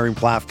matching and hiring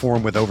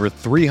platform with over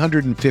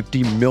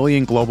 350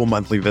 million global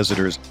monthly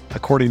visitors,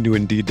 according to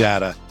Indeed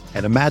data,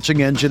 and a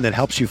matching engine that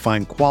helps you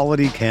find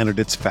quality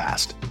candidates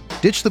fast.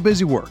 Ditch the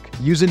busy work.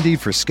 Use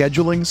Indeed for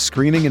scheduling,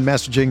 screening, and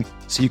messaging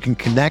so you can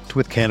connect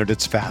with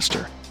candidates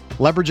faster.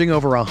 Leveraging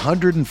over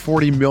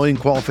 140 million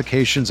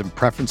qualifications and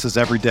preferences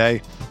every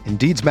day,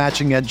 Indeed's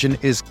matching engine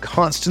is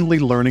constantly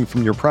learning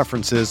from your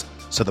preferences,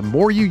 so the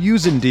more you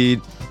use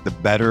Indeed, the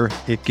better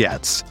it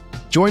gets.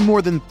 Join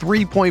more than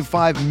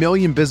 3.5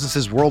 million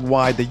businesses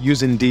worldwide that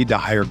use Indeed to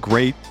hire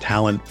great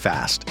talent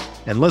fast.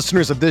 And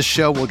listeners of this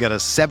show will get a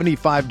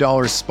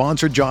 $75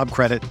 sponsored job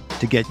credit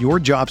to get your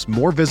jobs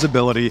more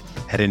visibility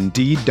at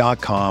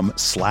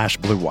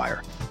Indeed.com/Blue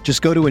Wire.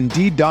 Just go to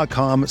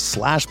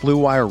Indeed.com/Blue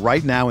Wire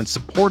right now and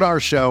support our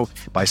show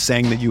by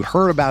saying that you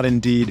heard about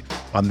Indeed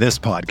on this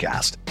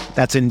podcast.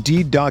 That's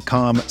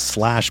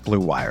Indeed.com/Blue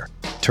Wire.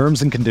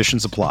 Terms and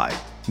conditions apply.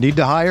 Need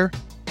to hire?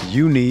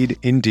 You need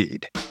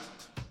Indeed.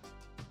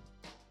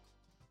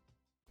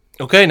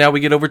 Okay, now we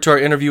get over to our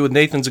interview with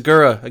Nathan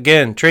Zegura.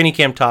 Again, training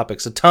camp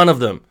topics, a ton of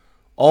them.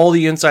 All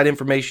the inside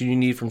information you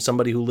need from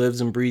somebody who lives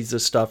and breathes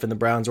this stuff in the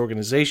Browns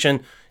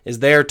organization is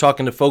there,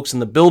 talking to folks in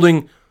the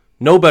building.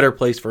 No better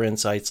place for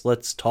insights.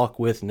 Let's talk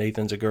with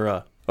Nathan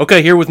Zegura.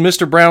 Okay, here with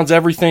Mr. Brown's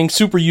Everything,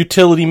 super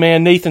utility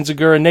man, Nathan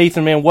Zegura.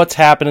 Nathan, man, what's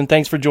happening?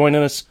 Thanks for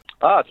joining us.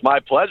 It's my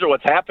pleasure.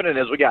 What's happening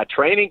is we got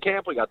training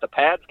camp. We got the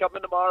pads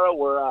coming tomorrow.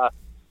 We're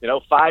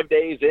 5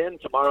 days in.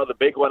 Tomorrow, the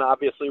big one,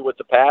 obviously, with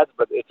the pads.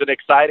 But it's an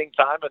exciting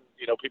time, and,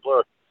 people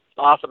are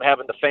awesome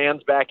having the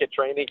fans back at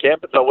training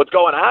camp. And so what's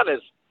going on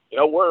is,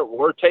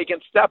 we're taking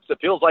steps. It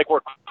feels like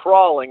we're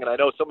crawling, and I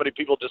know so many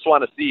people just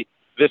want to see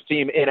this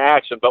team in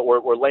action, but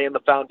we're laying the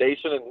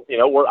foundation, and,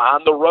 we're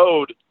on the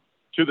road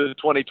to the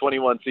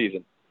 2021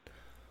 season.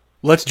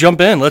 Let's jump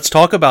in. Let's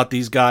talk about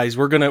these guys.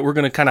 We're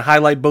gonna kind of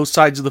highlight both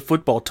sides of the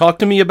football. Talk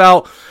to me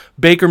about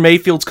Baker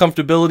Mayfield's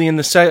comfortability in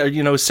the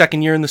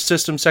second year in the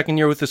system, second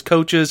year with his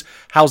coaches.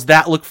 How's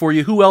that look for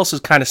you? Who else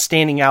is kind of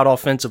standing out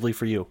offensively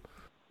for you?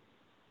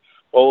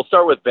 Well, we'll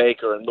start with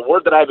Baker, and the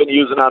word that I've been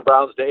using on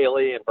Browns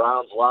Daily and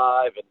Browns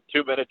Live and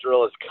 2-minute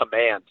drill is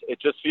command. It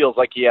just feels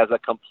like he has a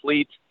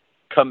complete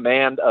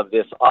command of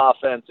this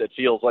offense. It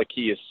feels like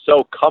he is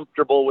so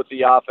comfortable with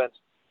the offense,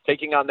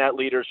 taking on that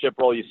leadership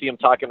role. You see him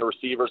talking to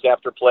receivers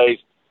after plays,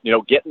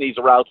 getting these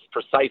routes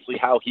precisely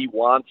how he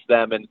wants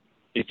them. And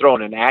he's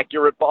throwing an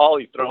accurate ball.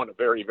 He's throwing a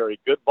very,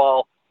 very good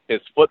ball. His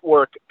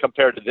footwork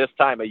compared to this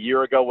time a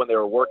year ago when they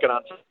were working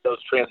on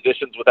those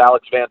transitions with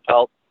Alex Van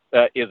Pelt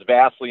is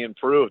vastly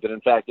improved. And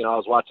in fact, I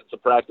was watching some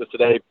practice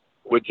today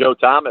with Joe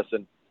Thomas,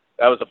 and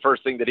that was the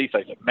first thing that he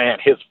said. Man,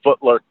 his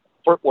footwork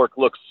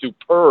looks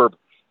superb.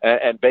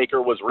 And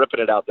Baker was ripping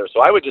it out there. So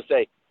I would just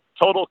say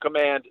total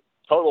command,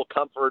 total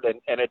comfort,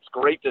 and it's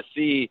great to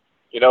see,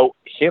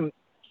 him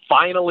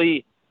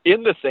finally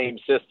in the same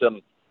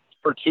system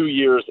for 2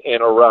 years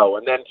in a row.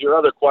 And then to your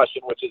other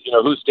question, which is,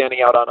 who's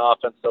standing out on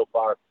offense so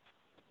far?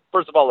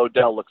 First of all,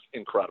 Odell looks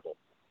incredible.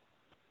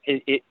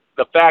 The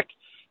fact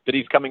that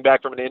he's coming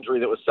back from an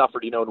injury that was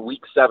suffered, in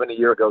week 7 a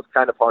year ago is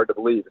kind of hard to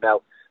believe.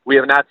 Now, we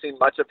have not seen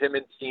much of him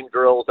in team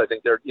drills. I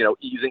think they're,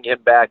 easing him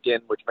back in,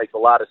 which makes a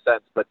lot of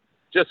sense. But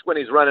just when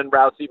he's running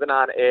routes, even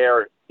on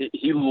air,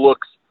 he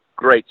looks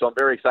great. So I'm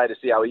very excited to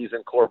see how he's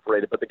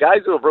incorporated. But the guys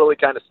who have really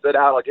kind of stood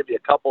out, I'll give you a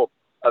couple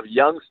of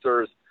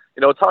youngsters.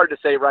 It's hard to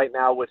say right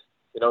now with,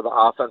 the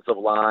offensive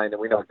line, and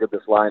we know how good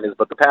this line is,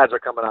 but the pads are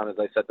coming on, as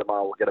I said,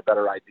 tomorrow. We'll get a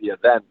better idea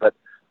then. But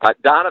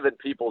Donovan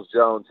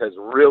Peoples-Jones has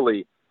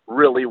really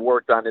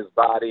worked on his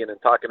body, and in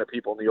talking to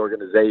people in the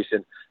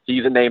organization,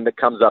 he's a name that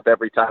comes up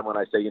every time when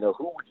I say, who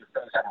would you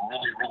say has had a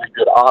really, really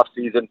good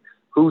offseason?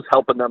 Who's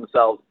helping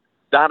themselves?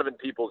 Donovan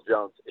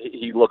Peoples-Jones.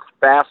 He looks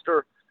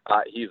faster.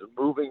 He's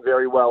moving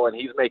very well, and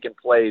he's making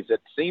plays,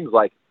 it seems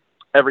like,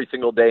 every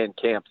single day in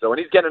camp. So, and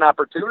he's getting an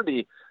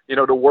opportunity,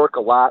 to work a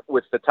lot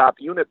with the top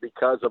unit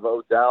because of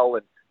Odell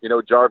and,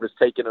 Jarvis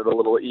taking it a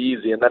little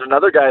easy. And then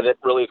another guy that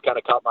really has kind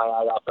of caught my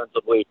eye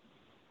offensively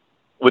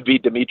would be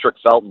Demetric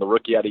Felton, the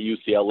rookie out of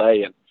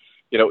UCLA. And,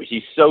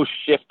 he's so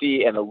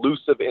shifty and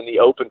elusive in the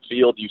open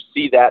field. You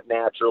see that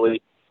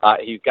naturally.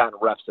 He's gotten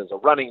reps as a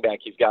running back.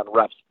 He's gotten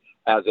reps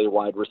as a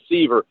wide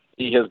receiver.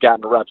 He has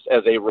gotten reps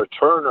as a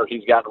returner.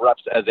 He's gotten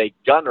reps as a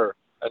gunner.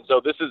 And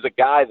so this is a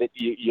guy that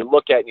you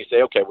look at and you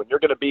say, okay, when you're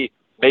going to be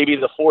maybe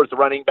the fourth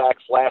running back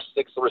 /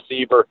 sixth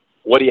receiver,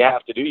 what do you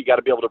have to do? You got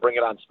to be able to bring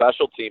it on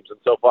special teams. And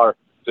so far,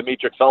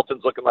 Demetric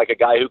Felton's looking like a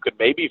guy who could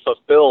maybe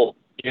fulfill,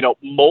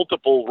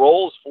 multiple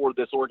roles for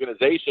this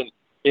organization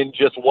in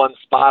just one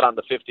spot on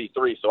the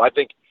 53. So I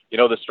think,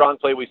 the strong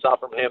play we saw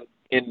from him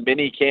in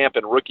minicamp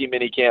and rookie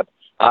minicamp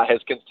has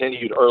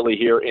continued early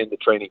here in the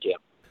training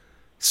camp.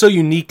 So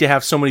unique to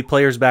have so many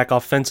players back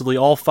offensively,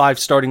 all 5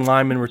 starting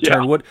linemen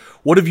return. Yeah.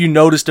 What have you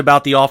noticed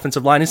about the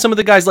offensive line? And some of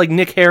the guys like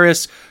Nick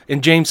Harris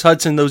and James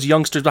Hudson, those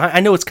youngsters behind, I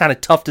know it's kind of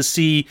tough to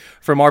see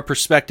from our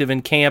perspective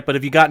in camp, but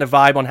have you gotten a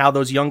vibe on how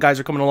those young guys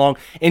are coming along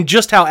and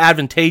just how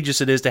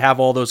advantageous it is to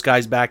have all those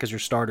guys back as your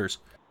starters?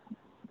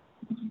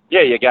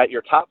 Yeah, you got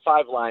your top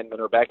 5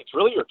 linemen are back. It's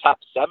really your top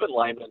 7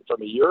 linemen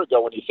from a year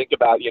ago when you think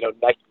about,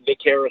 Nick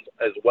Harris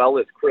as well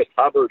as Chris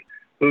Hubbard,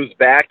 who's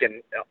back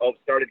and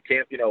started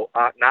camp,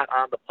 not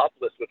on the PUP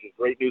list, which is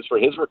great news for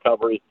his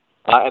recovery.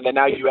 And then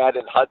now you add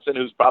in Hudson,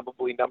 who's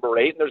probably number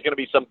 8, and there's going to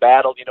be some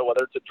battle,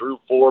 whether it's a Drew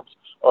Forbes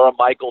or a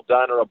Michael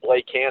Dunn or a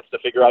Blake Hance to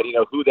figure out,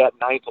 who that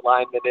 9th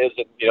lineman is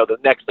and, the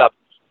next up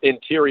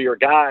interior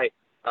guy.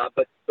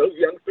 But those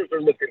youngsters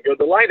are looking good.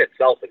 The line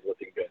itself is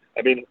looking good.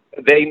 I mean,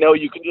 they know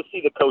you can just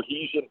see the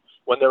cohesion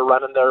when they're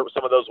running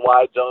some of those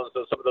wide zones,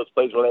 some of those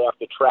plays where they have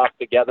to track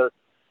together.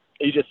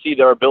 You just see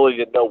their ability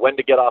to know when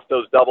to get off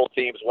those double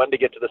teams, when to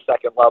get to the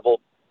second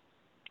level.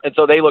 And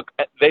so they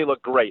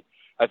look great.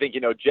 I think,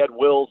 Jed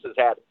Wills has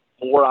had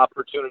more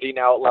opportunity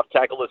now at left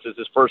tackle. This is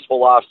his first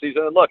full off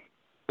season. And look,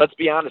 let's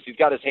be honest, he's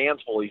got his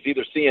hands full. He's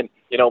either seeing,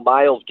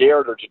 Myles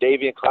Garrett or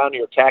Jadeveon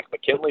Clowney or Takk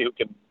McKinley who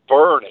can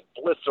burn and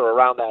blister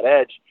around that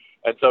edge.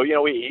 And so,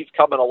 he's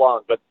coming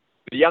along. But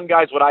the young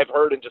guys, what I've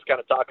heard and just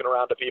kind of talking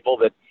around to people,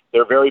 that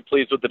they're very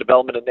pleased with the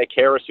development of Nick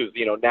Harris, who's,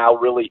 now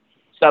really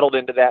settled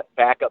into that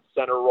backup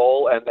center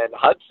role. And then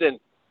Hudson,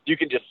 you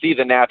can just see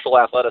the natural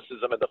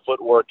athleticism and the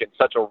footwork and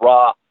such a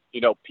raw,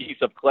 piece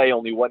of clay,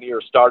 only 1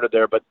 year started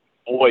there. But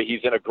boy,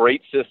 he's in a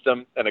great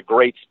system and a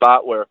great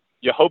spot where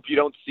you hope you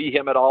don't see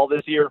him at all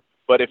this year.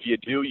 But if you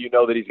do, you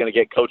know that he's going to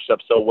get coached up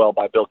so well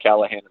by Bill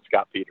Callahan and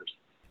Scott Peters.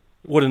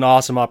 What an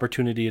awesome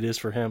opportunity it is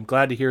for him.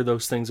 Glad to hear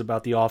those things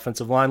about the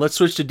offensive line. Let's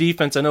switch to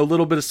defense. I know a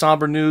little bit of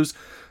somber news.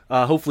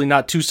 Hopefully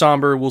not too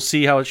somber. We'll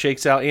see how it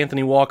shakes out.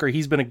 Anthony Walker,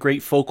 he's been a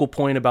great focal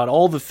point about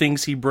all the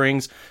things he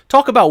brings.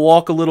 Talk about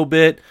Walk a little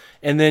bit,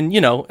 and then,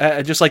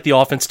 just like the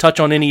offense, touch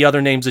on any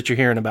other names that you're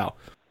hearing about.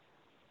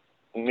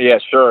 Yeah,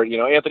 sure.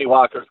 Anthony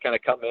Walker's kind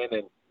of come in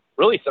and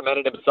really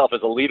cemented himself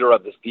as a leader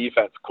of this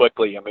defense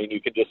quickly. I mean, you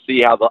can just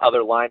see how the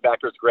other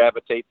linebackers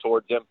gravitate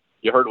towards him.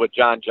 You heard what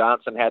John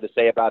Johnson had to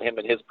say about him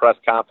in his press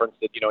conference,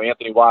 that,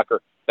 Anthony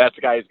Walker, that's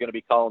the guy who's going to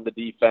be calling the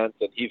defense.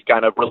 And he's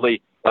kind of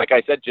really, like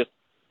I said, just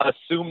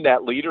assumed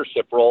that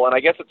leadership role. And I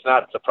guess it's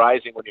not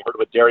surprising when you heard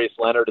what Darius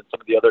Leonard and some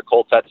of the other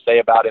Colts had to say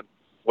about him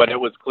when it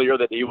was clear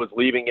that he was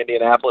leaving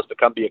Indianapolis to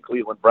come be a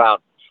Cleveland Brown.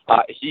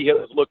 He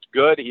has looked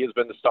good. He has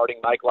been the starting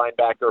Mike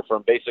linebacker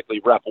from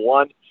basically rep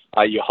 1.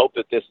 You hope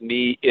that this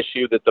knee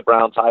issue that the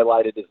Browns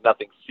highlighted is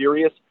nothing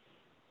serious.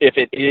 If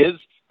it is,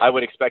 I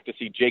would expect to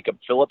see Jacob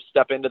Phillips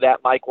step into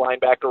that Mike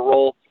linebacker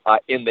role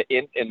in the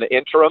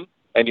interim.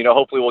 And,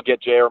 hopefully we'll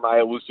get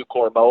Jeremiah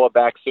Owusu-Koramoah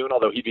back soon,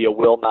 although he'd be a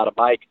Will, not a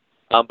Mike.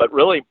 But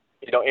really,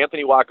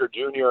 Anthony Walker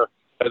Jr.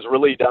 has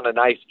really done a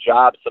nice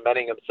job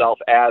cementing himself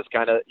as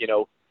kind of,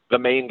 the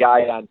main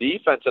guy on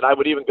defense. And I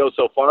would even go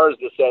so far as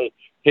to say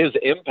his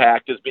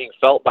impact is being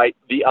felt by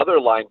the other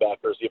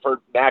linebackers. You've heard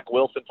Mack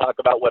Wilson talk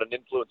about what an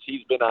influence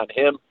he's been on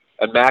him.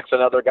 And Mack's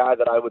another guy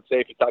that I would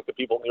say, if you talk to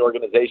people in the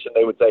organization,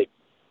 they would say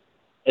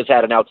has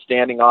had an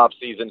outstanding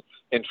offseason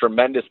in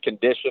tremendous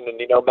condition.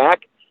 And,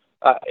 Mack,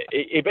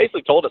 he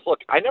basically told us, look,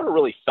 I never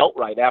really felt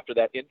right after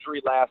that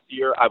injury last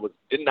year. I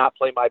did not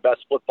play my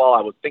best football.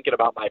 I was thinking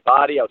about my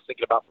body. I was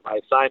thinking about my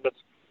assignments.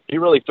 He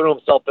really threw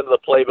himself into the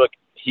playbook.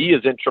 He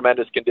is in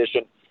tremendous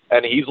condition,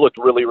 and he's looked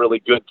really, really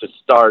good to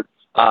start.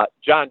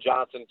 John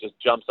Johnson just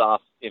jumps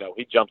off,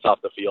 he jumps off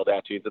the field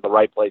at you. He's in the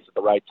right place at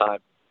the right time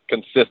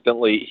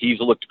consistently. He's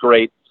looked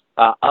great.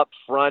 Up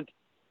front,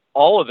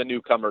 all of the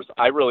newcomers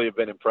I really have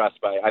been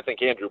impressed by. I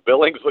think Andrew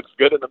Billings looks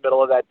good in the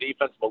middle of that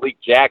defense. Malik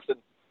Jackson,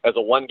 as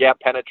a one-gap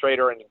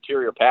penetrator and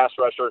interior pass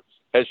rusher,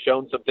 has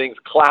shown some things.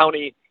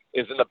 Clowney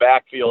is in the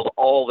backfield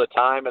all the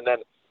time. And then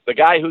the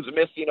guy who's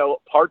missed,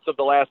 parts of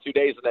the last 2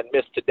 days and then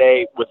missed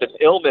today with an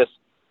illness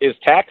is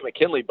Takk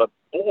McKinley. But,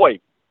 boy,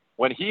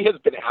 when he has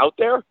been out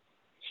there,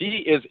 he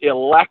is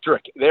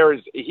electric.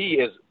 He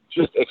is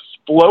just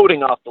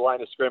exploding off the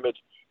line of scrimmage.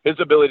 His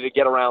ability to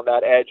get around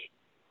that edge,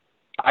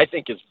 I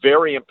think, is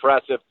very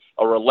impressive,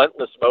 a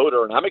relentless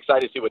motor, and I'm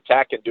excited to see what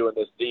Takk can do in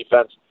this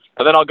defense.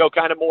 And then I'll go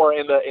kind of more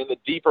in the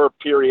deeper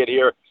period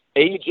here.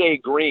 A.J.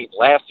 Green,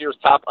 last year's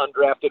top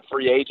undrafted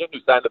free agent, who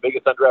signed the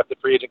biggest undrafted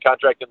free agent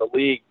contract in the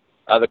league.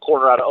 The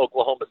corner out of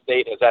Oklahoma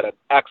State has had an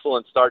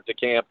excellent start to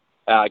camp,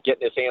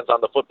 getting his hands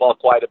on the football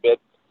quite a bit,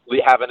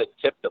 having a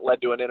tip that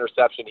led to an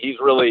interception. He's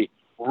really,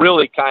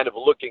 really kind of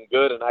looking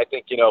good, and I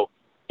think,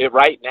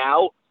 right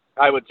now,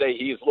 I would say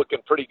he's looking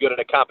pretty good in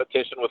a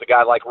competition with a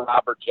guy like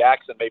Robert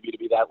Jackson, maybe to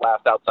be that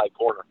last outside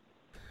corner.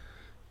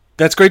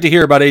 That's great to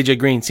hear about AJ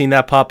Green. Seen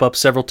that pop up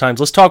several times.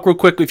 Let's talk real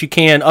quick, if you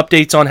can,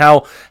 updates on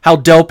how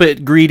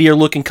Delpit, Greedy are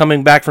looking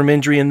coming back from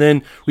injury, and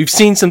then we've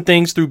seen some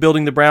things through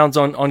building the Browns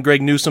on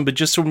Greg Newsome, but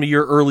just some of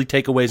your early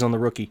takeaways on the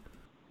rookie.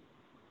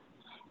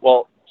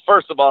 Well,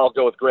 first of all, I'll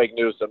go with Greg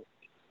Newsome.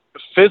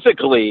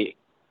 Physically,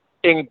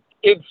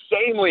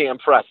 insanely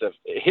impressive.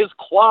 His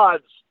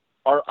quads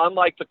are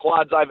unlike the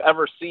quads I've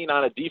ever seen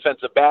on a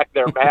defensive back.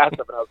 They're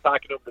massive, and I was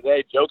talking to him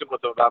today, joking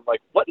with him. I'm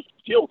like, what is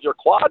the deal with your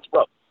quads,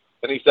 bro?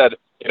 And he said,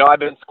 I've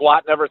been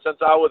squatting ever since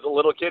I was a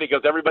little kid. He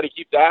goes, everybody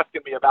keeps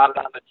asking me about it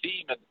on the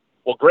team. And,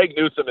 well, Greg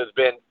Newsome has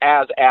been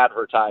as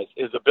advertised.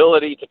 His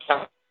ability to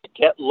kind of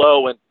get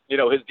low, and,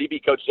 his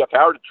DB coach, Jeff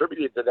Howard,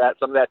 attributed to that,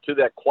 some of that to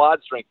that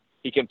quad strength.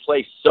 He can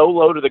play so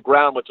low to the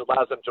ground, which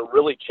allows him to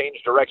really change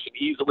direction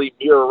easily,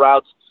 mirror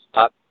routes.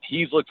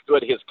 He's looked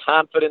good. His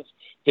confidence,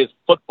 his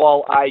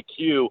football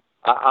IQ,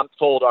 I'm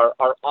told, are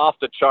off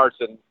the charts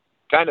and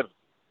kind of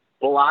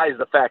belies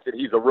the fact that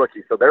he's a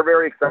rookie. So they're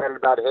very excited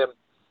about him.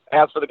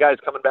 As for the guys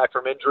coming back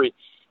from injury,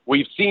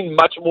 we've seen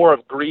much more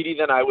of Greedy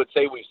than I would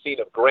say we've seen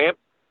of Grant.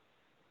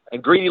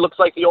 And Greedy looks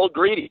like the old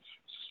Greedy.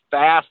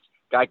 Fast,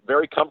 guy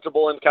very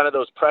comfortable in kind of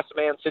those press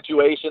man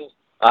situations.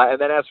 And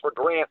then as for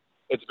Grant,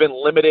 it's been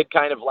limited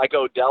kind of like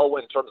Odell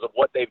in terms of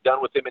what they've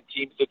done with him in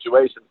team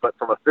situations. But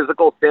from a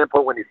physical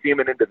standpoint, when you see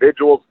him in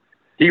individuals,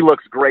 he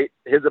looks great.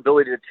 His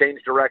ability to change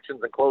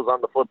directions and close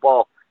on the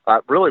football,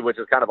 really, which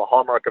is kind of a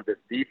hallmark of this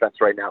defense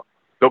right now.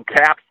 Those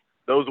caps,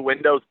 those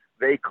windows,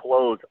 they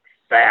close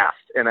fast.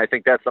 And I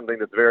think that's something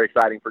that's very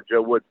exciting for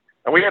Joe Woods.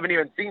 And we haven't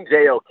even seen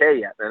JOK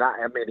yet. And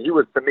I mean, he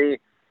was, to me,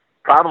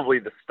 probably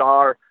the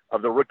star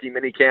of the rookie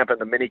minicamp and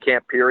the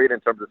minicamp period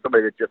in terms of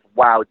somebody that just,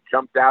 wow,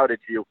 jumped out at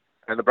you.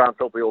 And the Browns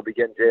hopefully will be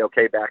getting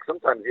JOK back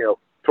sometimes,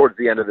 towards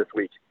the end of this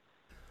week.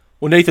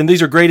 Well, Nathan,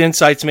 these are great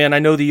insights, man. I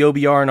know the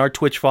OBR and our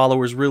Twitch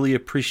followers really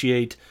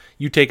appreciate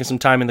you taking some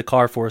time in the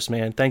car for us,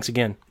 man. Thanks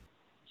again.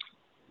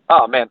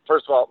 Oh, man,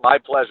 first of all, my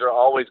pleasure.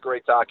 Always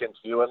great talking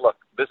to you. And look,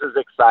 this is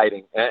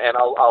exciting. And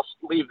I'll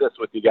leave this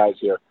with you guys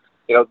here.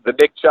 The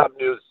Nick Chubb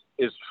news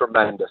is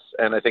tremendous.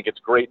 And I think it's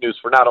great news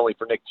for not only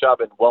for Nick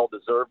Chubb and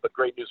well-deserved, but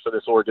great news for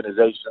this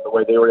organization and the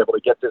way they were able to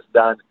get this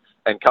done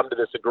and come to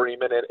this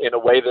agreement in a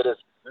way that is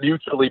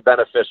mutually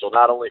beneficial,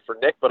 not only for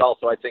Nick, but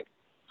also, I think,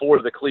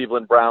 for the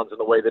Cleveland Browns and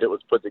the way that it was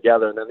put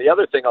together. And then the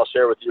other thing I'll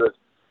share with you is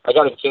I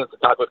got a chance to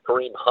talk with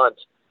Kareem Hunt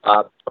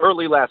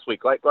early last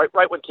week, right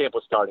when camp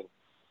was starting.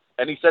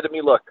 And he said to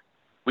me, look,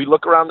 we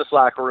look around this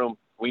locker room.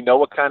 We know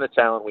what kind of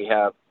talent we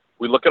have.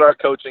 We look at our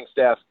coaching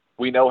staff.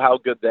 We know how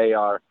good they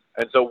are.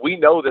 And so we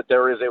know that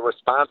there is a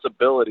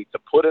responsibility to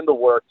put in the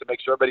work to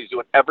make sure everybody's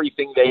doing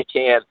everything they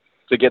can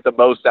to get the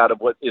most out of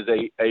what is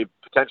a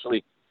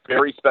potentially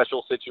very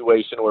special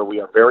situation where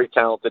we are very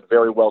talented,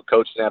 very well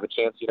coached, and have a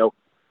chance,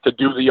 to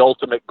do the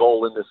ultimate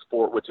goal in this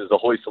sport, which is a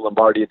hoist of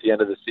Lombardi at the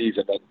end of the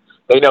season. And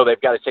they know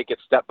they've got to take it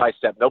step by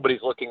step.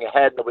 Nobody's looking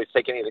ahead. Nobody's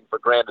taking anything for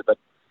granted. But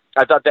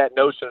I thought that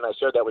notion, and I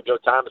shared that with Joe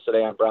Thomas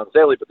today on Browns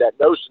Daily, but that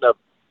notion of,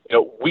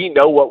 we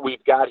know what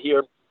we've got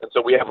here, and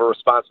so we have a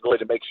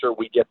responsibility to make sure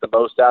we get the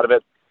most out of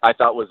it, I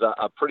thought was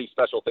a pretty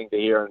special thing to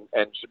hear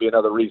and should be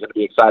another reason to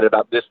be excited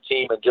about this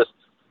team and just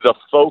the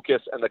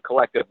focus and the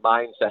collective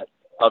mindset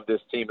of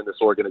this team and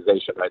this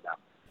organization right now.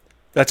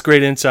 That's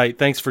great insight.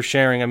 Thanks for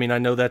sharing. I mean, I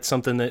know that's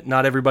something that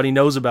not everybody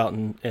knows about,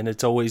 and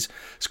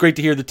it's great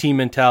to hear the team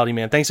mentality,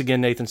 man. Thanks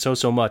again, Nathan,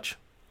 so much.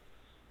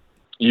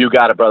 You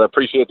got it, brother.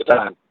 Appreciate the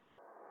time.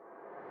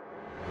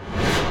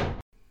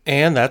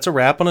 And that's a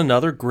wrap on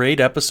another great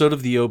episode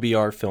of the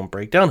OBR Film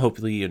Breakdown.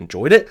 Hopefully you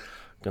enjoyed it.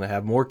 I'm going to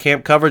have more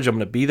camp coverage. I'm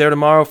going to be there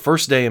tomorrow.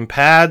 First day in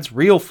pads,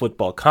 real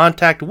football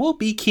contact. We'll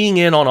be keying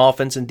in on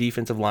offense and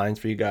defensive lines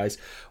for you guys.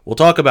 We'll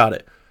talk about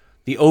it.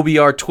 The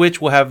OBR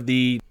Twitch will have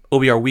the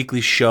OBR Weekly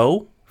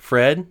Show.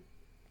 Fred,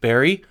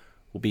 Barry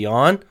will be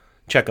on.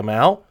 Check them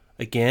out.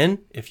 Again,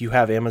 if you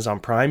have Amazon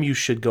Prime, you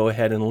should go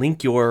ahead and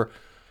link your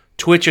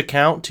Twitch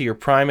account to your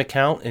Prime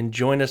account and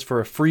join us for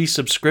a free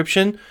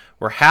subscription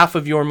where half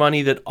of your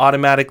money that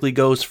automatically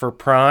goes for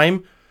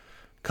Prime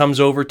comes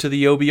over to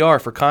the OBR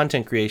for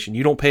content creation.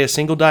 You don't pay a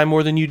single dime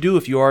more than you do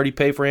if you already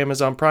pay for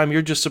Amazon Prime.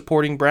 You're just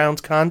supporting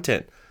Browns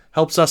content.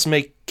 Helps us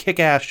make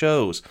kick-ass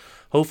shows.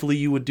 Hopefully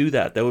you would do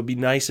that. That would be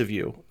nice of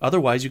you.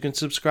 Otherwise, you can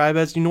subscribe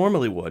as you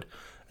normally would.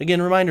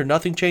 Again, reminder,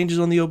 nothing changes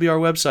on the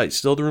OBR website.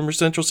 Still the Rumor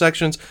Central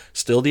sections,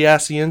 still the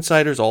Ask the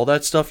Insiders, all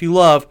that stuff you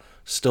love,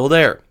 still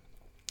there.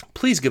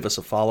 Please give us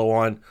a follow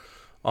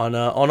on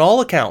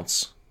all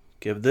accounts.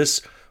 Give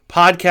this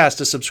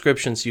podcast a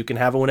subscription so you can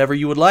have it whenever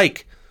you would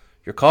like.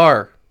 Your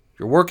car,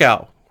 your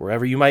workout,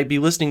 wherever you might be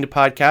listening to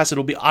podcasts,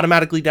 it'll be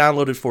automatically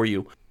downloaded for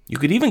you. You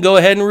could even go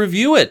ahead and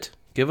review it.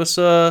 Give us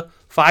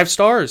 5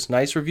 stars,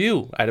 nice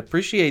review. I'd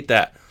appreciate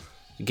that.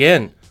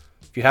 Again,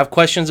 if you have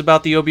questions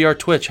about the OBR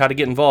Twitch, how to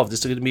get involved, this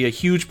is going to be a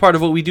huge part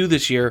of what we do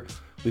this year.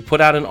 We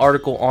put out an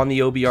article on the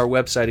OBR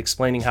website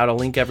explaining how to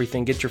link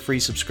everything, get your free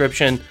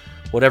subscription,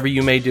 whatever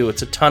you may do.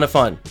 It's a ton of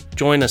fun.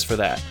 Join us for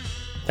that.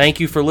 Thank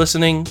you for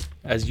listening.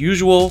 As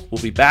usual,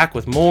 we'll be back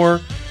with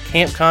more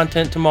camp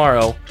content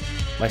tomorrow.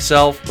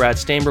 Myself, Brad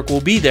Stainbrook,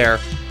 will be there.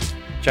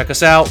 Check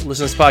us out.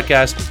 Listen to this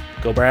podcast.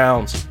 Go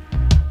Browns.